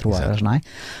 24 horas, Exato. Não é?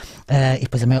 E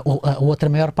depois a outra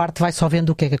maior parte vai só vendo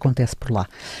o que é que acontece por lá.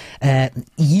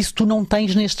 E isso tu não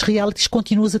tens nestes realities,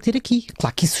 continuas a ter aqui.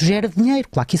 Claro que isso gera dinheiro,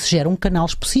 claro que isso gera um canal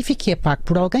específico que é pago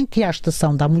por alguém, que à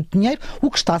estação dá muito dinheiro,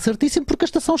 o que está certíssimo porque a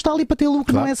estação está ali para ter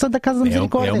lucro, claro. Não é Santa Casa da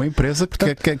Misericórdia. É uma empresa que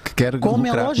quer como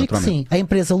lucrar. É lógico, sim. A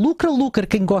empresa lucra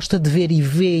quem gosta de ver e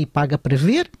vê e paga para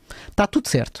ver, está tudo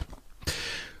certo.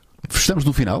 Estamos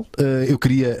no final. Eu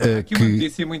queria aqui uma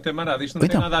notícia muito amarada. Isto não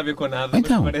tem nada a ver com nada,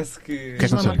 mas parece que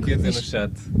aconteceu? Aqui a dizer no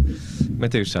chat.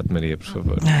 Mantém o chat, Maria, por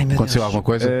favor. Aconteceu alguma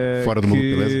coisa fora do mundo,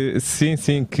 beleza?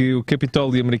 Sim, que o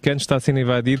Capitólio americano está sendo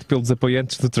invadido pelos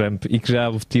apoiantes do Trump e que já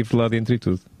houve tiro lá dentro e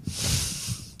tudo.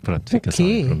 Pronto, fica só a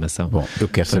informação. Bom, eu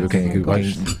quero saber o que é que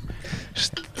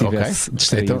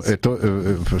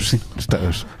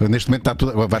neste momento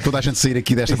vai toda a gente sair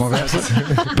aqui desta conversa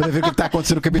para ver o que está a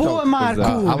acontecer no Capitólio. Boa, Marco!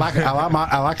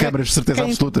 Há lá câmaras, de certeza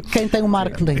absoluta. Quem tem o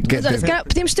Marco dentro? Mas olha, se calhar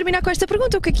podemos terminar com esta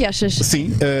pergunta. O que é que achas?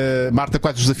 Sim, Marta,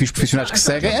 quais os desafios profissionais que se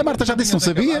seguem? A Marta já disse, não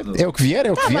sabia. É o que vier,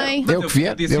 é o que vier. É o que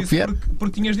vier, é o que vier.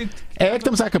 Porque tinhas dito. É que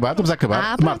estamos a acabar. Pronto,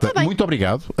 Marta, muito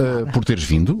obrigado por teres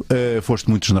vindo. Foste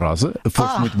muito generosa,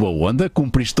 foste muito boa onda,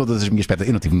 cumpriste todas as minhas expectativas.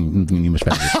 Eu não tive nenhuma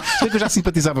expectativa. Sei que eu já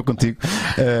simpatizava contigo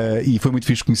e foi muito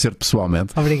fixe conhecer-te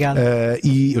pessoalmente. Obrigado.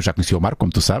 E eu já conheci o Marco,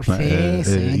 como tu sabes, não é?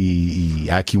 Sim. E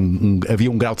há aqui havia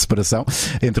um grau de separação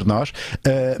entre nós.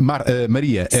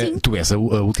 Maria, tu és a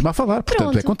última a falar,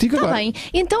 portanto é contigo agora. Bem.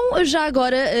 Então, já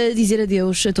agora, dizer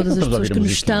adeus a todas as pessoas que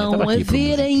nos estão a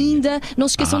ver ainda. Não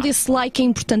se esqueçam desse like, é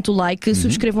importante o like.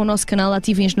 Subscrevam o nosso canal,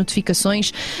 ativem as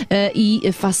notificações e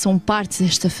façam parte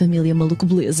desta família Maluco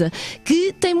Beleza,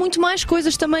 que tem muito mais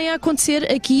coisas também a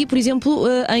acontecer aqui, por exemplo,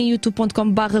 em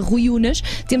youtube.com/ruiunas.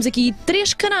 Temos aqui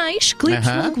 3 canais: Clipes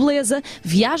Maluco Beleza,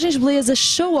 Viagens Beleza,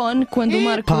 Show On, quando o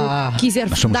Marco quiser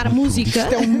dar música.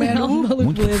 É um mero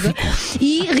Maluco Beleza.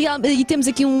 E temos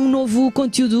aqui um novo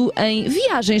conteúdo em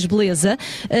Viagens Beleza,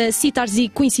 citares e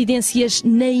coincidências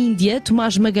na Índia.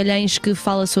 Tomás Magalhães, que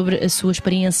fala sobre a sua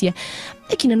experiência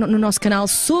aqui no nosso canal,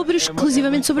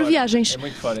 exclusivamente sobre viagens.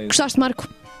 Gostaste, Marco?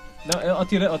 Não, ao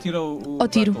tiro,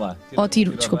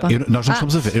 desculpa. Nós não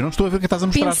estamos a ver. Eu não estou a ver o que estás a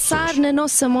mostrar. Pensar na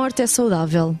nossa morte é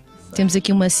saudável. Temos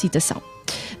aqui uma citação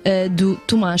do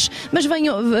Tomás. Mas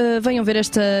venham ver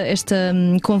esta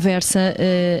conversa.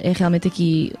 É realmente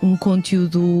aqui um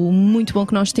conteúdo muito bom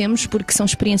que nós temos, porque são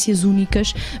experiências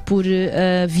únicas por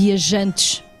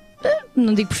viajantes.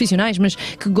 Não digo profissionais, mas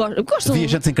que gostam.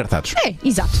 Viajantes encartados.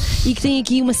 Exato. E que têm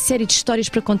aqui uma série de histórias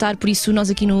para contar. Por isso, nós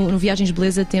aqui no Viagens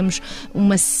Beleza temos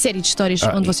uma série de histórias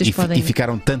onde vocês podem. E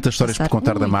ficaram tantas histórias por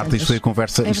contar da Marta. Isto foi a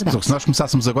conversa. Se nós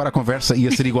começássemos agora a conversa, ia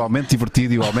ser igualmente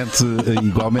divertido, igualmente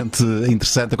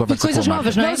interessante a conversa. E coisas com a Marta.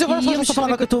 novas, não é? Mas agora estás a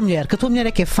falar com a tua mulher, que a tua mulher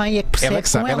é que é fã e é que percebe.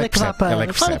 Ela é que vai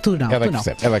para. Fala tu não. Ela é que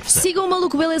percebe. Sigam o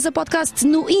Maluco Beleza Podcast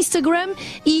no Instagram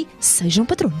e sejam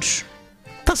patronos.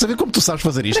 Estás a ver como tu sabes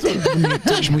fazer isto?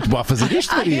 Tu és muito boa a fazer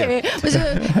isto, Maria. Mas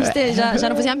isto já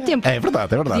não fazia há muito tempo. É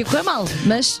verdade. Podia correr mal,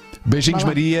 mas. Beijinhos,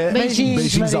 Maria.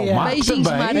 Beijinhos, ao Marco Beijinhos,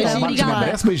 também. Marta.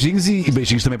 Obrigada. Beijinhos e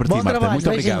beijinhos também para ti, Marta. Trabalho. Muito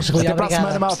obrigado. Beijinhos, Até para a obrigada.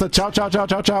 semana, malta. Tchau.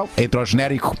 Entra o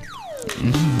genérico.